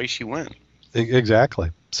water, and away she went.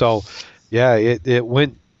 Exactly. So, yeah, it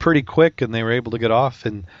went pretty quick, and they were able to get off.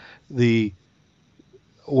 And the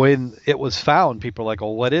when it was found, people were like,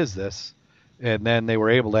 "Oh, what is this?" And then they were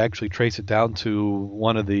able to actually trace it down to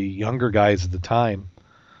one of the younger guys at the time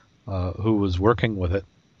who was working with it,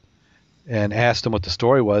 and asked him what the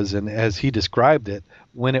story was. And as he described it,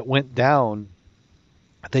 when it went down,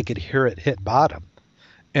 they could hear it hit bottom,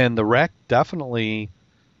 and the wreck definitely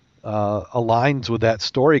aligns with that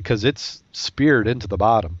story because it's speared into the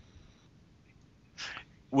bottom.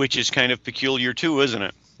 Which is kind of peculiar too, isn't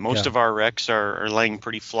it? Most Yeah. of our wrecks are laying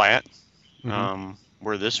pretty flat, Mm-hmm.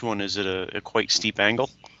 where this one is at a quite steep angle.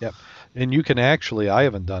 Yep. And you can actually, I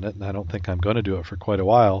haven't done it, and I don't think I'm going to do it for quite a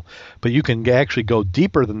while, but you can actually go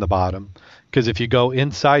deeper than the bottom because if you go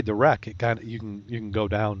inside the wreck, it kind of you can go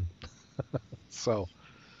down. So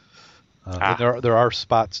and there are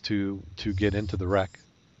spots to get into the wreck.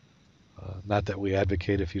 Not that we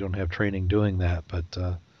advocate if you don't have training doing that,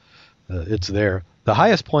 but it's there. The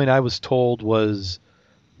highest point I was told was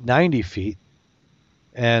 90 feet,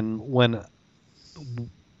 and when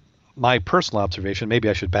my personal observation, maybe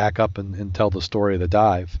I should back up and tell the story of the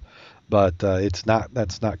dive, but that's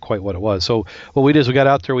not quite what it was. So what we did is we got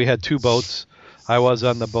out there. We had two boats. I was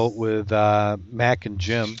on the boat with Mac and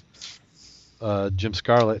Jim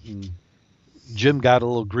Scarlett, and Jim got a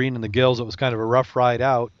little green in the gills. It was kind of a rough ride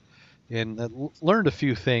out, and learned a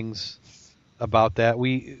few things about that.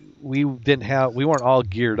 We weren't all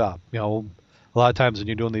geared up. You know, a lot of times when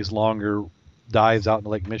you're doing these longer dives out in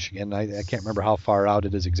Lake Michigan, I can't remember how far out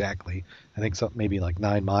it is exactly. I think something maybe like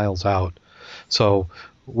 9 miles out. So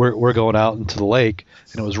we're going out into the lake,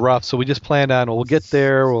 and it was rough. So we just planned on, well, we'll get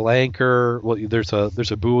there, we'll anchor. Well, there's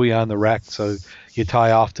a buoy on the wreck, so you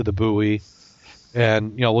tie off to the buoy,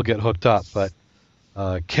 and we'll get hooked up. But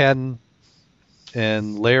Ken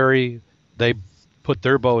and Larry, they put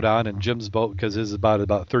their boat on, and Jim's boat, because his is about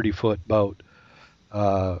 30-foot boat,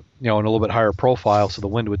 and a little bit higher profile, so the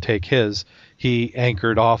wind would take his. He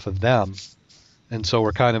anchored off of them, and so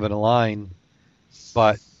we're kind of in a line.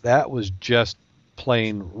 But that was just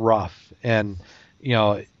plain rough, and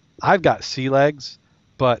I've got sea legs,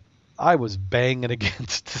 but I was banging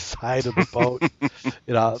against the side of the boat,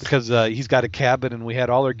 because he's got a cabin, and we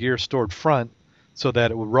had all our gear stored front so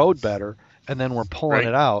that it would rode better, and then we're pulling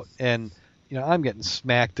it out, and I'm getting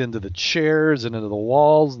smacked into the chairs and into the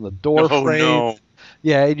walls and the door frame. No.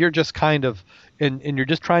 Yeah, and you're just kind of, and you're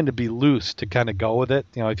just trying to be loose to kind of go with it.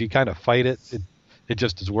 If you kind of fight it, it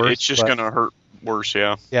just is worse. It's just going to hurt worse,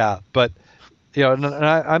 yeah. Yeah, but and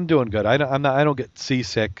I'm doing good. I don't get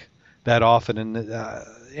seasick that often,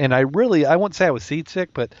 and I won't say I was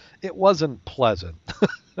seasick, but it wasn't pleasant.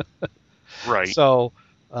 Right. So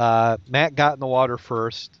Matt got in the water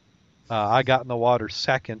first. I got in the water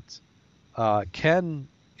second. Ken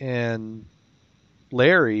and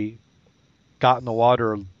Larry got in the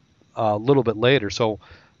water a little bit later. So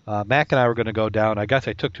Mac and I were going to go down. I guess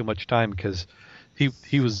I took too much time because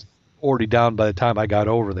he was already down by the time I got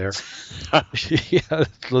over there. Yeah,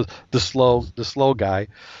 the slow guy.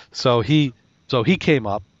 So he came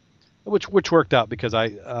up, which worked out because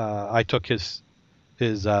I took his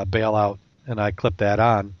bailout and I clipped that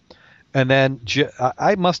on. And then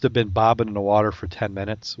I must have been bobbing in the water for 10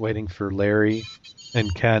 minutes waiting for Larry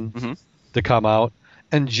and Ken to come out.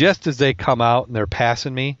 And just as they come out and they're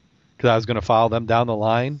passing me, because I was going to follow them down the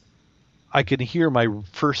line, I could hear my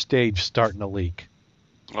first stage starting to leak.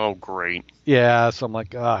 Oh, great. Yeah, so I'm like,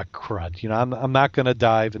 crud. I'm not going to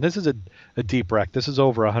dive. And this is a deep wreck. This is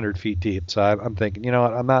over 100 feet deep. So I'm thinking,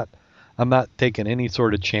 what, I'm not taking any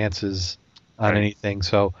sort of chances on anything.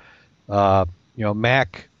 So,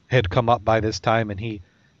 Mac had come up by this time, and he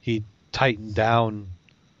tightened down.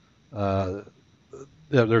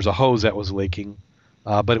 There's a hose that was leaking,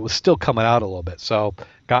 but it was still coming out a little bit. So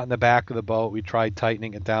got in the back of the boat. We tried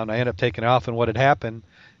tightening it down. I ended up taking it off, and what had happened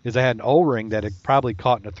is I had an O-ring that had probably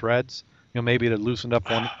caught in the threads. Maybe it had loosened up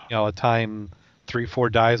one, a time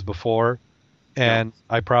 3-4 dives before, and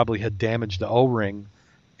I probably had damaged the O-ring.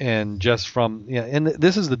 And just from and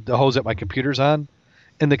this is the hose that my computer's on,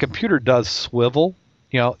 and the computer does swivel.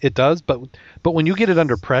 It does, but when you get it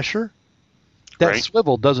under pressure, that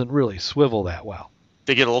swivel doesn't really swivel that well.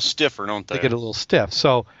 They get a little stiffer, don't they? They get a little stiff.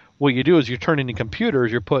 So what you do is you're turning the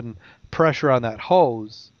computers, you're putting pressure on that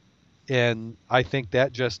hose, and I think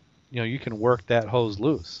that just, you can work that hose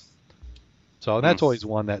loose. So that's always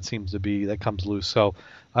one that seems to be, that comes loose. So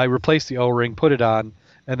I replaced the O-ring, put it on,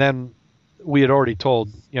 and then we had already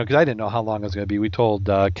told, because I didn't know how long it was going to be, we told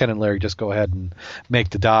Ken and Larry, just go ahead and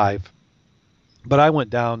make the dive. But I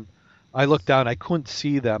went down, I looked down, I couldn't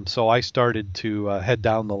see them, so I started to head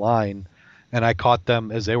down the line, and I caught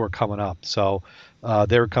them as they were coming up. So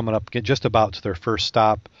they were coming up just about to their first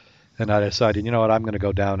stop, and I decided, you know what, I'm going to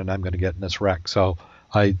go down and I'm going to get in this wreck. So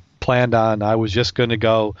I planned on, I was just going to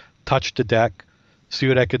go touch the deck, see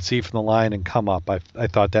what I could see from the line, and come up. I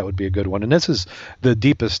thought that would be a good one. And this is the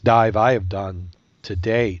deepest dive I have done to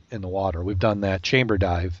date in the water. We've done that chamber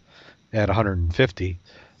dive at 150,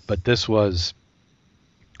 but this was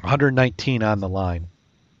 119 on the line.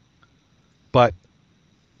 But,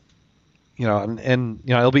 and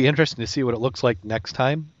it'll be interesting to see what it looks like next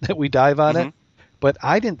time that we dive on it. But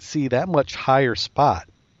I didn't see that much higher spot,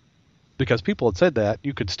 because people had said that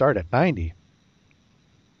you could start at 90.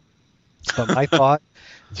 But my thought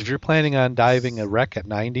is, if you're planning on diving a wreck at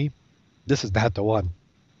 90, this is not the one.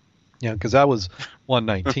 Because that was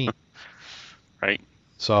 119. Right.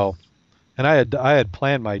 So, and I had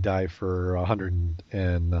planned my dive for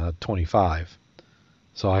 125.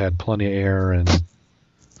 So I had plenty of air and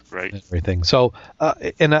everything. So,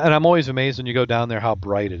 and I'm always amazed when you go down there how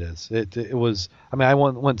bright it is. It was, I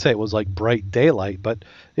wouldn't say it was like bright daylight, but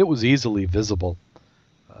it was easily visible.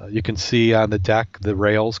 You can see on the deck the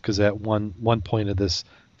rails, because at one point of this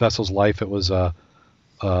vessel's life, it was a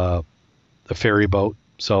ferry boat,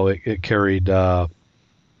 so it carried rail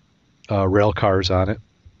cars on it.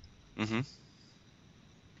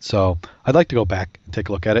 So I'd like to go back and take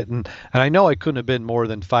a look at it, and I know I couldn't have been more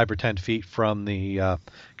than 5 or 10 feet from the,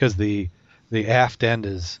 because the aft end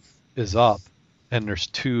is up, and there's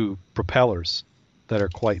 2 propellers that are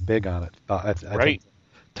quite big on it, I think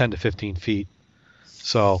 10 to 15 feet.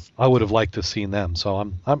 So I would have liked to have seen them.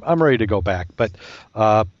 So I'm ready to go back. But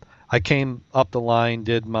I came up the line,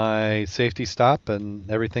 did my safety stop, and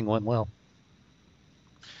everything went well.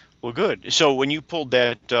 Well, good. So when you pulled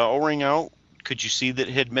that O-ring out, could you see that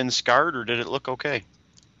it had been scarred, or did it look okay?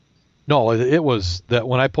 No, it was that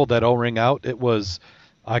when I pulled that O-ring out, it was,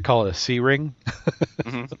 I call it a C-ring.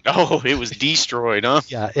 Oh, it was destroyed, huh?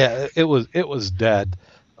 Yeah, it was dead,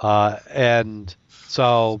 and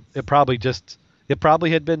so it probably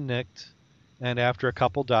had been nicked, and after a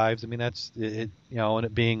couple dives, that's it, and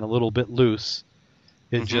it being a little bit loose,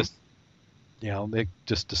 it just, it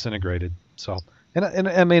just disintegrated. So,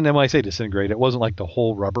 and when I say disintegrated, it wasn't like the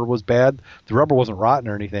whole rubber was bad. The rubber wasn't rotten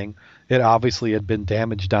or anything. It obviously had been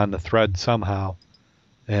damaged on the thread somehow,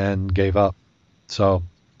 and gave up. So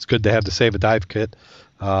it's good to have the Save a Dive kit.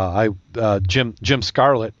 Jim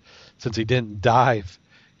Scarlett, since he didn't dive,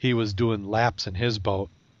 he was doing laps in his boat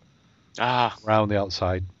around the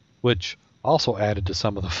outside, which also added to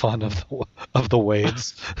some of the fun of the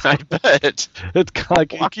waves. I bet. It's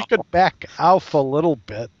kind of like you could back off a little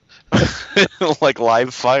bit. Like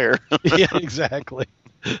live fire. Yeah, exactly.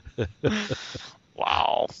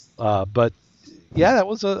 Wow. But yeah, it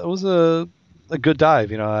was a good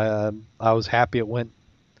dive. I was happy it went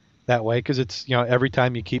that way, because it's, every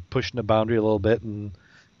time you keep pushing the boundary a little bit and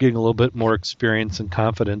getting a little bit more experience and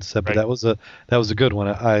confidence. But that was a good one.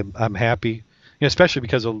 I'm happy, especially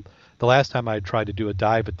because the last time I tried to do a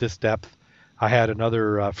dive at this depth, I had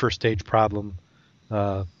another first stage problem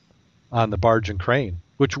on the barge and crane,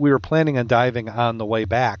 which we were planning on diving on the way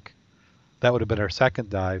back. That would have been our second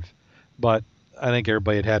dive, but I think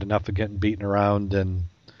everybody had enough of getting beaten around and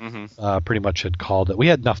pretty much had called it. We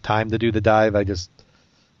had enough time to do the dive. I just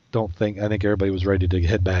don't think. I think everybody was ready to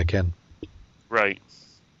head back in. Right.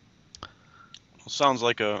 Sounds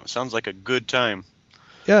like a good time.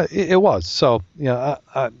 Yeah, it was. So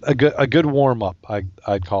a good warm up.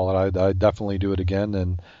 I'd call it. I'd definitely do it again.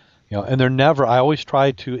 And and they're never. I always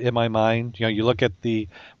try to, in my mind. You look at the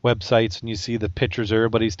websites and you see the pictures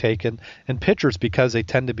everybody's taken, and pictures, because they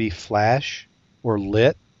tend to be flash or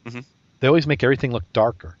lit. They always make everything look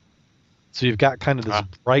darker. So you've got kind of this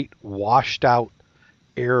bright, washed out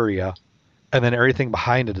area, and then everything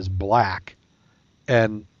behind it is black.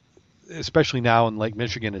 And especially now in Lake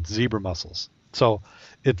Michigan, it's zebra mussels. So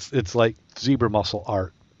it's like zebra mussel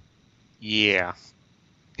art. Yeah.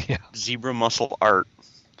 Zebra mussel art.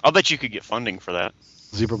 I'll bet you could get funding for that.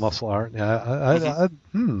 Zebra mussel art. Yeah,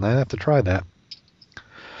 I'd have to try that.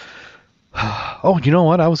 Oh, you know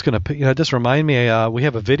what? I was going to just remind me, we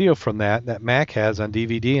have a video from that Mac has on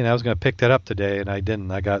DVD, and I was going to pick that up today, and I didn't.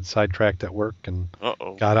 I got sidetracked at work and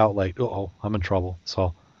got out late. I'm in trouble.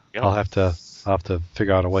 So I'll have to I'll have to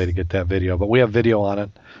figure out a way to get that video. But we have video on it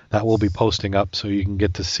that we'll be posting up, so you can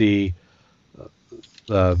get to see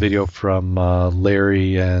the video from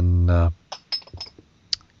Larry and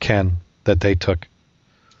Ken that they took.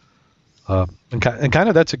 And kind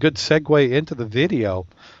of that's a good segue into the video.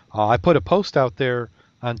 I put a post out there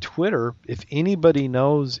on Twitter. If anybody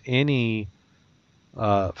knows any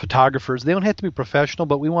photographers, they don't have to be professional,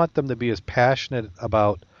 but we want them to be as passionate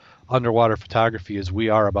about underwater photography as we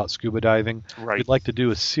are about scuba diving. Right. We'd like to do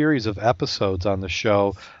a series of episodes on the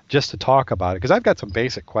show just to talk about it, because I've got some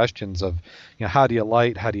basic questions of, how do you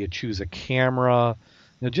light, how do you choose a camera,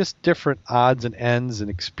 just different odds and ends and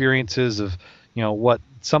experiences of, what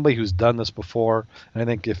somebody who's done this before. And I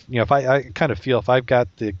think if I kind of feel if I've got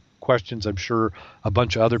the questions, I'm sure a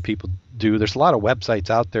bunch of other people do. There's a lot of websites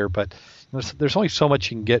out there, but there's only so much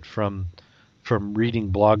you can get from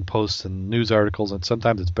reading blog posts and news articles, and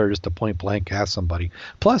sometimes it's better just to point blank ask somebody.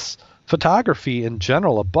 Plus, photography in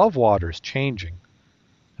general above water is changing.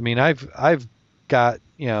 I mean, I've got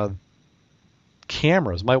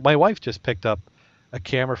cameras. My wife just picked up a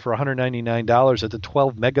camera for $199 at the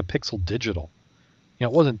 12 megapixel digital.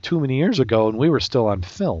 It wasn't too many years ago, and we were still on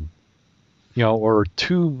film. Or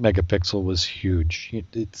 2 megapixel was huge.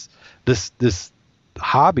 It's this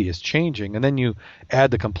hobby is changing, and then you add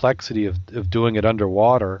the complexity of doing it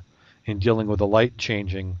underwater and dealing with the light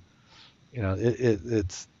changing.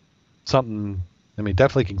 It's something. I mean,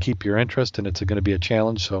 definitely can keep your interest, and it's going to be a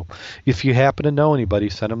challenge. So, if you happen to know anybody,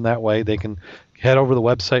 send them that way. They can head over to the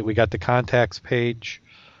website. We got the contacts page.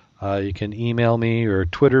 You can email me or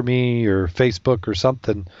Twitter me or Facebook or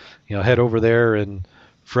something. Head over there and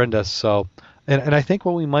friend us. So, and I think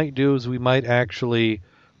what we might do is we might actually,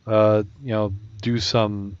 do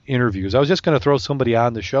some interviews. I was just going to throw somebody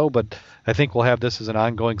on the show, but I think we'll have this as an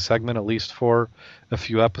ongoing segment, at least for a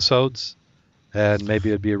few episodes, and maybe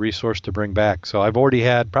it'd be a resource to bring back. So I've already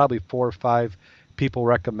had probably 4 or 5 people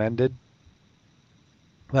recommended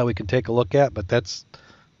that we can take a look at, but that's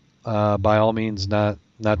by all means not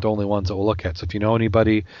the only ones that we'll look at. So if you know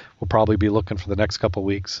anybody, we'll probably be looking for the next couple of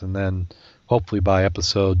weeks, and then hopefully by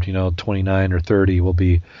episode 29 or 30, we'll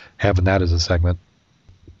be having that as a segment.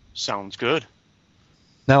 Sounds good.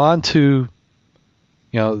 Now on to,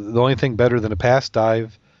 the only thing better than a past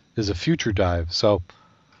dive is a future dive. So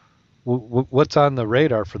what's on the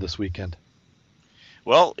radar for this weekend?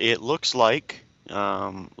 Well, it looks like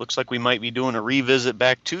we might be doing a revisit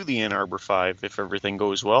back to the Ann Arbor 5 if everything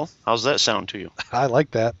goes well. How's that sound to you? I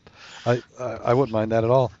like that. I wouldn't mind that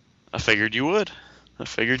at all. I figured you would.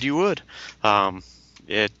 Going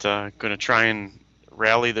to try and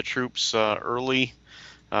rally the troops early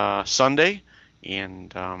Sunday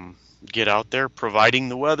and get out there, providing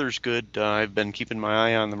the weather's good. I've been keeping my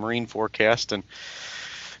eye on the marine forecast, and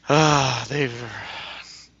the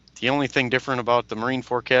only thing different about the marine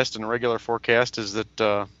forecast and the regular forecast is that,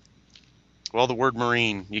 the word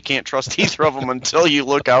marine, you can't trust either of them until you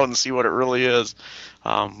look out and see what it really is.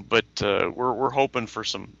 But we're hoping for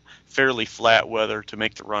some fairly flat weather to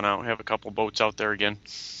make the run out, have a couple boats out there again,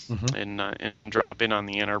 and drop in on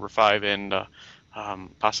the Ann Arbor 5 and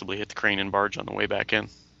possibly hit the crane and barge on the way back in.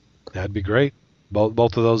 That'd be great.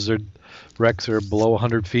 Both of those wrecks are below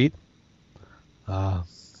 100 feet,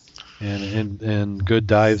 and good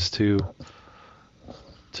dives to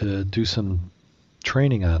do some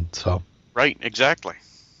training on. So right, exactly,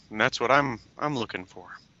 and that's what I'm looking for.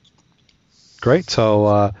 Great.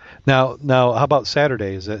 So now, how about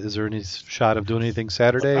Saturday? Is there any shot of doing anything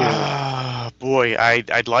Saturday? Boy,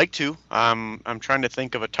 I'd like to. I'm trying to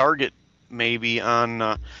think of a target maybe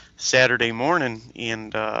on Saturday morning,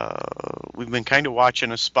 and we've been kind of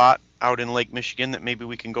watching a spot out in Lake Michigan that maybe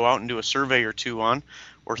we can go out and do a survey or two on,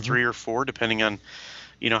 or 3 or 4, depending on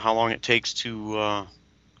how long it takes to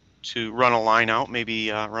run a line out.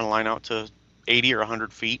 Maybe run a line out to 80 or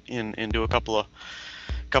 100 feet and do a couple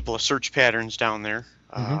of search patterns down there.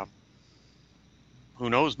 Who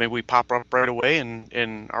knows? Maybe we pop up right away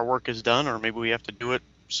and our work is done, or maybe we have to do it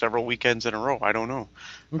several weekends in a row. I don't know.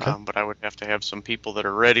 Okay. But I would have to have some people that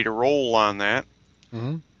are ready to roll on that.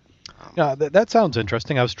 Yeah, that sounds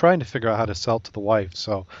interesting. I was trying to figure out how to sell it to the wife,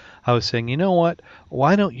 so I was saying, you know what?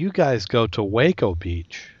 Why don't you guys go to Waco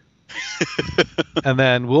Beach? And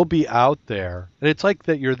then we'll be out there, and it's like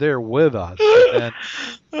that you're there with us, and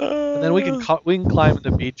then we can climb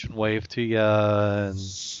the beach and wave to you, and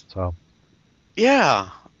so. Yeah,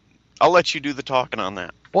 I'll let you do the talking on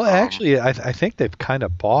that. Well, actually, I think they've kind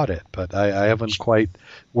of bought it, but I haven't quite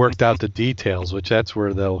worked out the details, which that's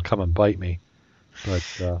where they'll come and bite me. But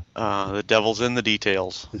the devil's in the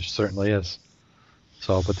details. It certainly is.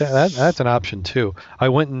 So, but that's an option too. I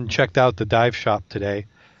went and checked out the dive shop today.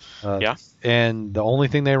 Yeah. And the only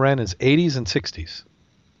thing they ran is 80s and 60s.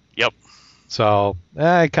 Yep. So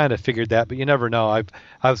I kind of figured that, but you never know.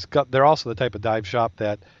 They're also the type of dive shop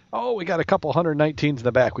that, oh, we got a couple 119s in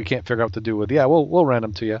the back we can't figure out what to do with. Yeah, we'll rent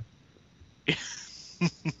them to you.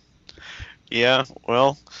 Yeah.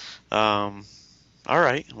 Well, all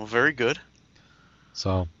right. Well, very good.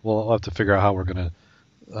 So we'll have to figure out how we're going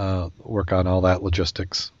to work on all that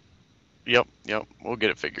logistics. Yep. We'll get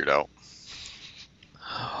it figured out.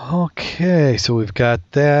 Okay, so we've got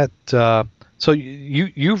that. So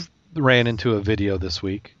you've ran into a video this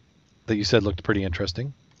week that you said looked pretty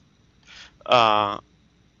interesting. Yep.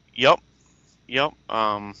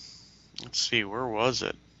 Let's see, where was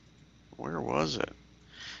it?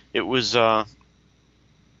 It was, I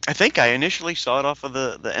think I initially saw it off of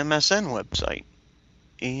the MSN website,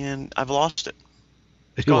 and I've lost it.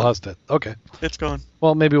 You lost it. Okay. It's gone.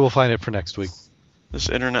 Well, maybe we'll find it for next week. This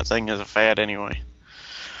internet thing is a fad anyway.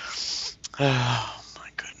 Oh, my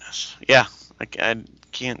goodness. Yeah, I can't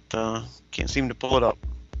seem to pull it up.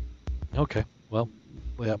 Okay. Well,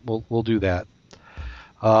 yeah, we'll do that.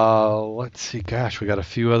 Let's see. Gosh, we got a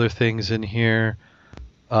few other things in here.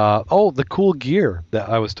 The cool gear that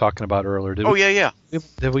I was talking about earlier. Yeah.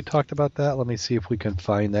 Have we talked about that? Let me see if we can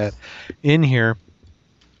find that in here.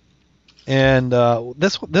 And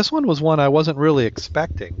this one was one I wasn't really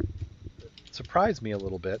expecting. It surprised me a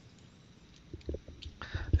little bit.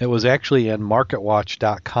 It was actually in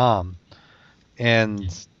MarketWatch.com,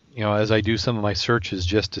 and as I do some of my searches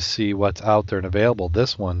just to see what's out there and available,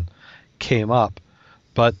 this one came up.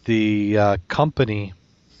 But the company,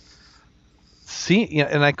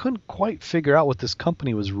 and I couldn't quite figure out what this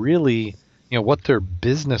company was really, what their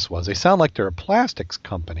business was. They sound like they're a plastics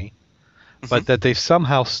company, but that they've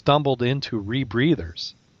somehow stumbled into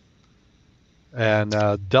rebreathers. And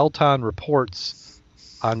Delton reports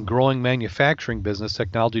on growing manufacturing business,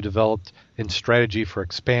 technology developed, and strategy for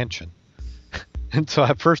expansion. And so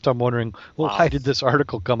at first I'm wondering, why did this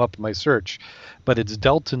article come up in my search? But it's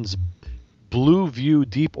Delton's Blue View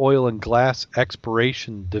Deep Oil and Glass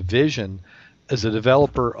Exploration Division is a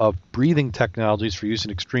developer of breathing technologies for use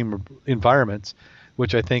in extreme environments,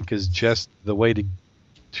 which I think is just the way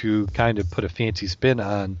to kind of put a fancy spin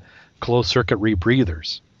on closed-circuit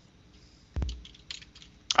rebreathers.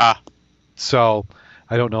 So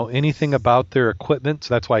I don't know anything about their equipment,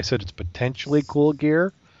 so that's why I said it's potentially cool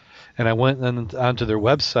gear. And I went onto their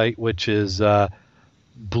website, which is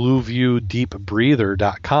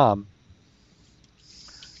blueviewdeepbreather.com.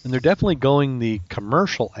 And they're definitely going the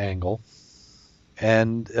commercial angle,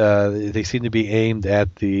 and they seem to be aimed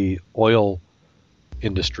at the oil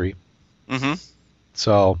industry. Mm-hmm.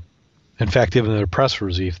 So, in fact, even in their press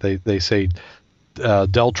release, they say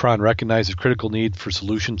Deltron recognizes critical need for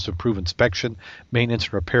solutions to improve inspection, maintenance,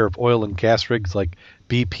 and repair of oil and gas rigs like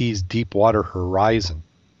BP's Deepwater Horizon.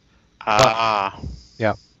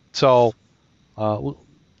 Yeah. So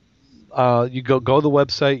you go to the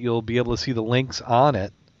website, you'll be able to see the links on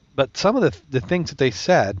it. But some of the things that they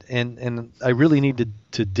said, and I really need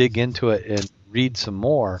to dig into it and read some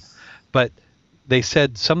more, but they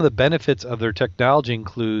said some of the benefits of their technology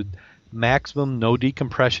include maximum no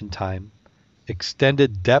decompression time,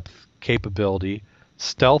 extended depth capability,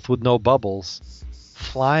 stealth with no bubbles,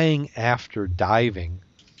 flying after diving,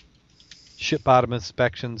 ship bottom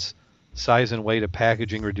inspections, size and weight of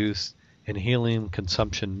packaging reduced, and helium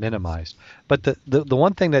consumption minimized. But the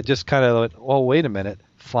one thing that just kind of went, oh, wait a minute,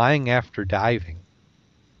 flying after diving.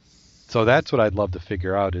 So that's what I'd love to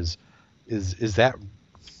figure out is that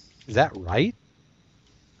right?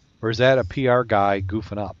 Or is that a PR guy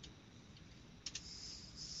goofing up?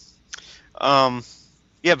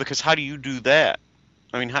 Yeah, because how do you do that?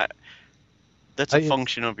 I mean, that's a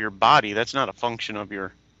function of your body. That's not a function of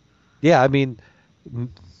your... Yeah, I mean,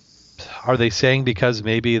 are they saying because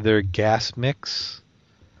maybe their gas mix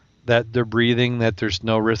that they're breathing, that there's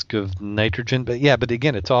no risk of nitrogen? But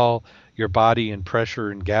again, it's all your body and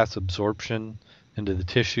pressure and gas absorption into the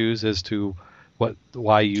tissues as to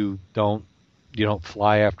why you don't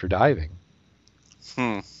fly after diving.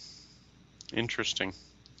 Interesting.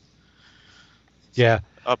 Yeah.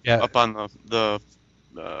 Up on the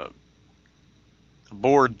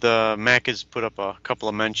board, the Mac has put up a couple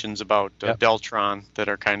of mentions about Deltron that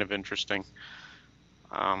are kind of interesting.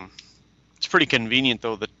 It's pretty convenient,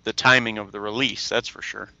 though, the timing of the release, that's for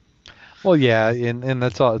sure. Well, yeah, and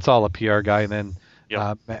that's all. It's all a PR guy. And then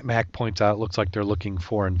Mac points out it looks like they're looking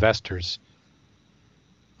for investors.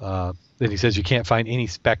 Then he says you can't find any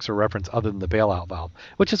specs or reference other than the bailout valve,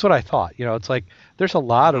 which is what I thought. It's like there's a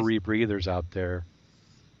lot of rebreathers out there.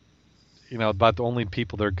 But the only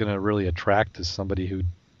people they're going to really attract is somebody who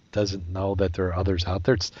doesn't know that there are others out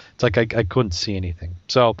there. It's like I couldn't see anything.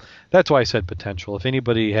 So that's why I said potential. If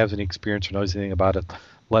anybody has any experience or knows anything about it,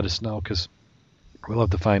 let us know, because we'd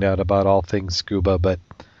love to find out about all things scuba. But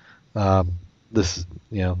this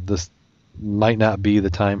might not be the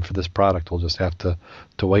time for this product. We'll just have to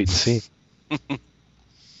wait and see.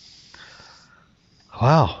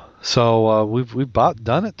 Wow. So we've about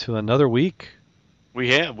done it to another week. We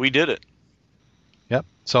did it. Yep.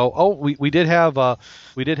 So we did have something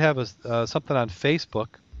on Facebook.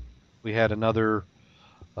 We had another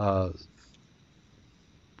what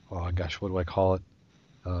do I call it?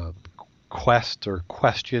 Quest or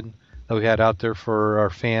question that we had out there for our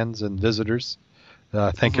fans and visitors.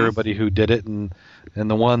 Thank everybody who did it, and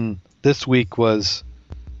the one this week was,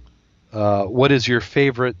 what is your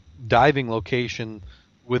favorite diving location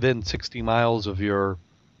within 60 miles of your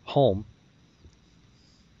home?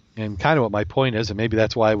 And kind of what my point is, and maybe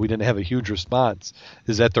that's why we didn't have a huge response,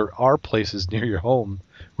 is that there are places near your home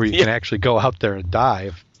where you can actually go out there and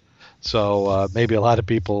dive. So maybe a lot of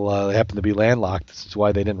people happen to be landlocked. This is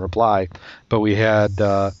why they didn't reply. But we had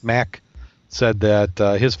Mac said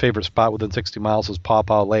that his favorite spot within 60 miles was Paw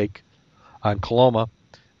Paw Lake on Coloma.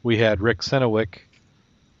 We had Rick Sinowick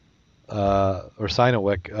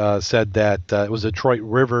said that it was Detroit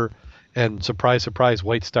River and surprise, surprise,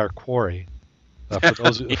 White Star Quarry.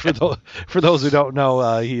 For those who don't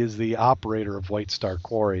know, he is the operator of White Star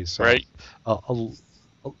Quarry. So, right.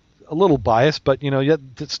 A little biased, but yet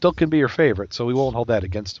it still can be your favorite. So we won't hold that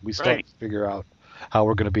against him. We still have to figure out how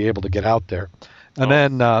we're going to be able to get out there. And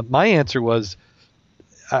then my answer was,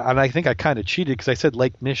 and I think I kind of cheated because I said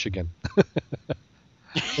Lake Michigan.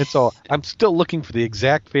 And so I'm still looking for the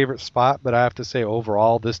exact favorite spot, but I have to say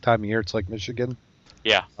overall this time of year it's Lake Michigan.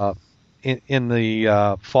 Yeah. In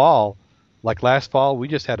the fall, like last fall, we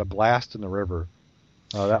just had a blast in the river.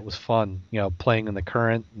 That was fun, playing in the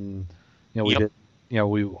current, and we did,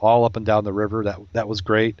 we all up and down the river. That was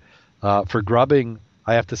great. For grubbing,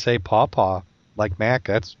 I have to say Paw Paw, like Mac.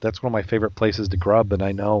 That's one of my favorite places to grub, and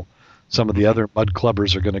I know some of the other mud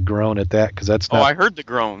clubbers are going to groan at that because that's not. Oh, I heard the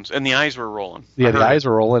groans and the eyes were rolling. Yeah, the eyes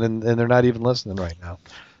are rolling, and they're not even listening right now.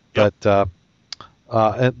 Yep.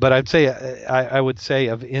 But I'd say I would say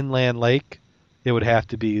of inland lake, it would have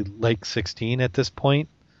to be Lake 16 at this point.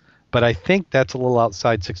 But I think that's a little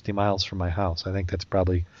outside 60 miles from my house. I think that's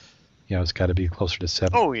probably, it's got to be closer to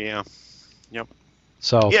 70. Oh yeah, yep.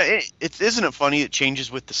 So yeah, isn't it funny? It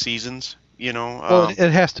changes with the seasons. Well,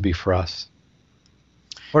 it has to be for us.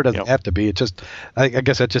 Or it doesn't have to be. It's just, I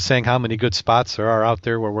guess that's just saying how many good spots there are out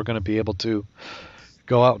there where we're going to be able to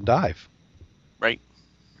go out and dive. Right.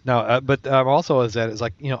 Now, but also is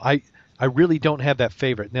like, I really don't have that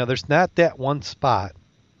favorite. Now, there's not that one spot.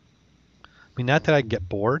 I mean, not that I can get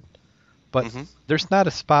bored, but there's not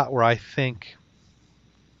a spot where I think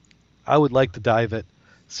I would like to dive it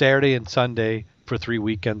Saturday and Sunday for 3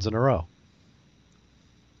 weekends in a row.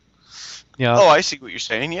 Oh, I see what you're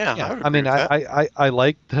saying. Yeah. I mean, I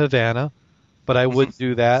like the Havana, but I wouldn't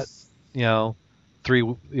do that.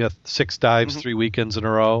 6 dives, 3 weekends in a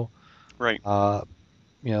row. Right.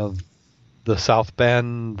 The South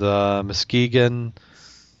Bend, the Muskegon,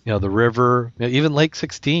 the river, even Lake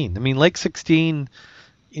 16. I mean, Lake 16,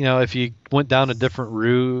 if you went down a different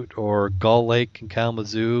route, or Gull Lake in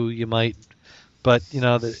Kalamazoo, you might, but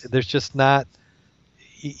there's just not.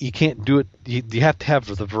 You can't do it. You have to have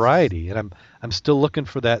the variety, and I'm still looking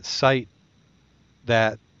for that site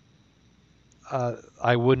that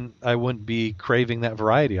I wouldn't be craving that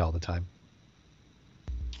variety all the time.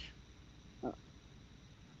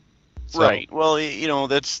 So, right. Well,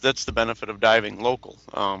 that's the benefit of diving local.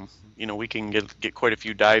 We can get quite a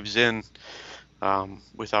few dives in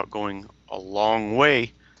without going a long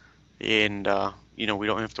way, and we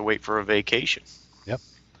don't have to wait for a vacation. Yep.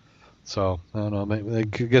 So I don't know. I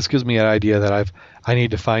guess gives me an idea that I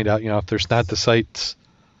need to find out. If there's not the sites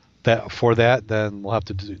then we'll have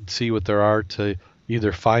to see what there are to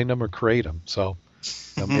either find them or create them. So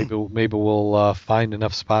maybe we'll find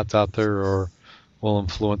enough spots out there, or we'll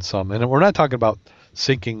influence some. And we're not talking about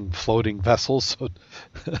sinking floating vessels.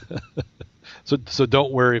 So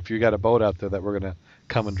don't worry if you got a boat out there that we're going to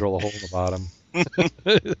come and drill a hole in the bottom.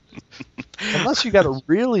 Unless you got a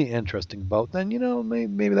really interesting boat, then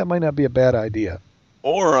maybe that might not be a bad idea.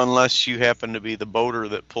 Or unless you happen to be the boater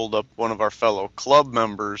that pulled up one of our fellow club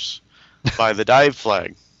members by the dive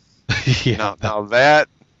flag. Yeah. Now that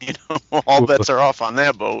all bets are off on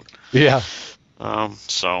that boat. Yeah.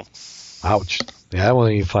 So. Ouch. Yeah, that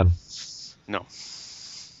wasn't any fun. No.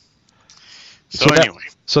 So anyway.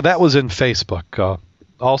 So that was in Facebook.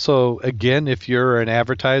 Also, again, if you're an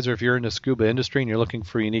advertiser, if you're in the scuba industry and you're looking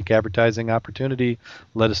for a unique advertising opportunity,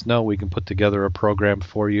 let us know. We can put together a program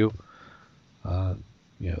for you.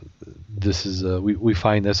 This is we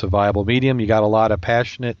find this a viable medium. You got a lot of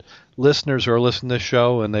passionate listeners who are listening to the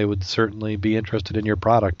show, and they would certainly be interested in your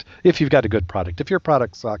product if you've got a good product. If your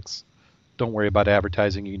product sucks, don't worry about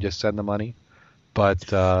advertising. You can just send the money.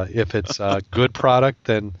 But if it's a good product,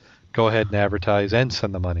 then go ahead and advertise and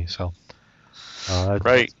send the money. So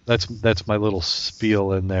right. That's my little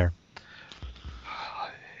spiel in there.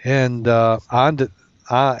 And after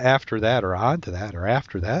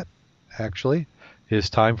that, actually, is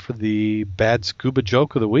time for the bad scuba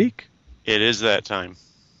joke of the week. It is that time.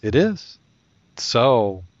 It is.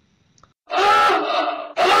 So,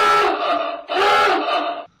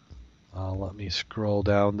 let me scroll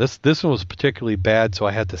down. This one was particularly bad, so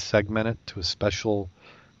I had to segment it to a special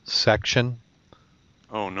section.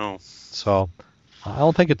 Oh no! So, I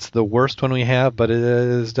don't think it's the worst one we have, but it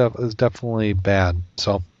is definitely bad.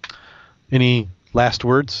 So, any last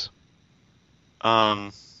words?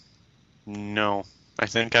 No. I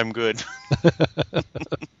think I'm good.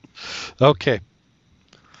 Okay.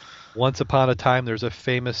 Once upon a time, there's a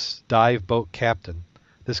famous dive boat captain.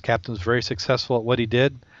 This captain was very successful at what he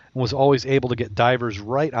did and was always able to get divers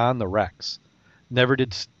right on the wrecks. Never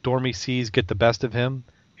did stormy seas get the best of him.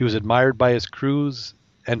 He was admired by his crews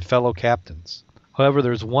and fellow captains. However,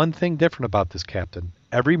 there's one thing different about this captain.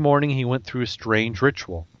 Every morning he went through a strange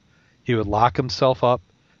ritual. He would lock himself up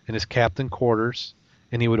in his captain quarters,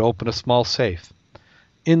 and he would open a small safe.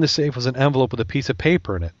 In the safe was an envelope with a piece of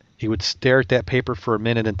paper in it. He would stare at that paper for a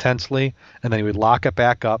minute intensely, and then he would lock it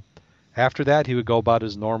back up. After that, he would go about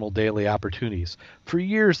his normal daily opportunities. For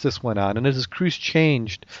years this went on, and as his crews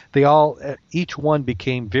changed, each one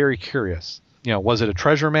became very curious. Was it a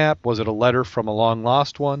treasure map? Was it a letter from a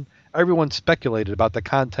long-lost one? Everyone speculated about the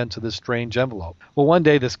contents of this strange envelope. Well, one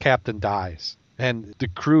day this captain dies. And the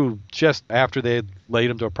crew, just after they had laid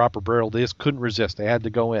him to a proper burial, they just couldn't resist. They had to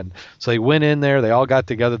go in. So they went in there. They all got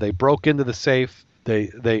together. They broke into the safe.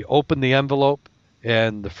 They opened the envelope,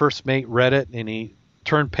 and the first mate read it, and he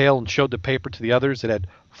turned pale and showed the paper to the others. It had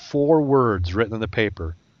 4 words written in the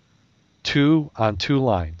paper, 2 on 2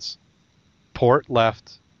 lines. Port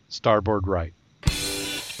left, starboard right.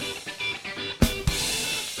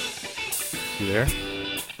 You there?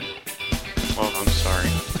 Oh, I'm sorry.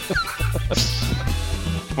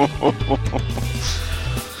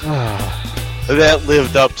 That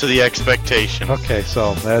lived up to the expectation. Okay,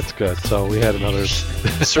 so that's good. So we had another.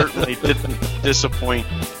 Certainly didn't disappoint,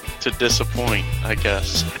 I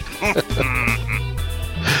guess.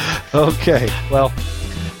 Okay, well,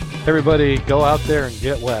 everybody go out there and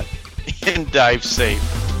get wet. And dive safe.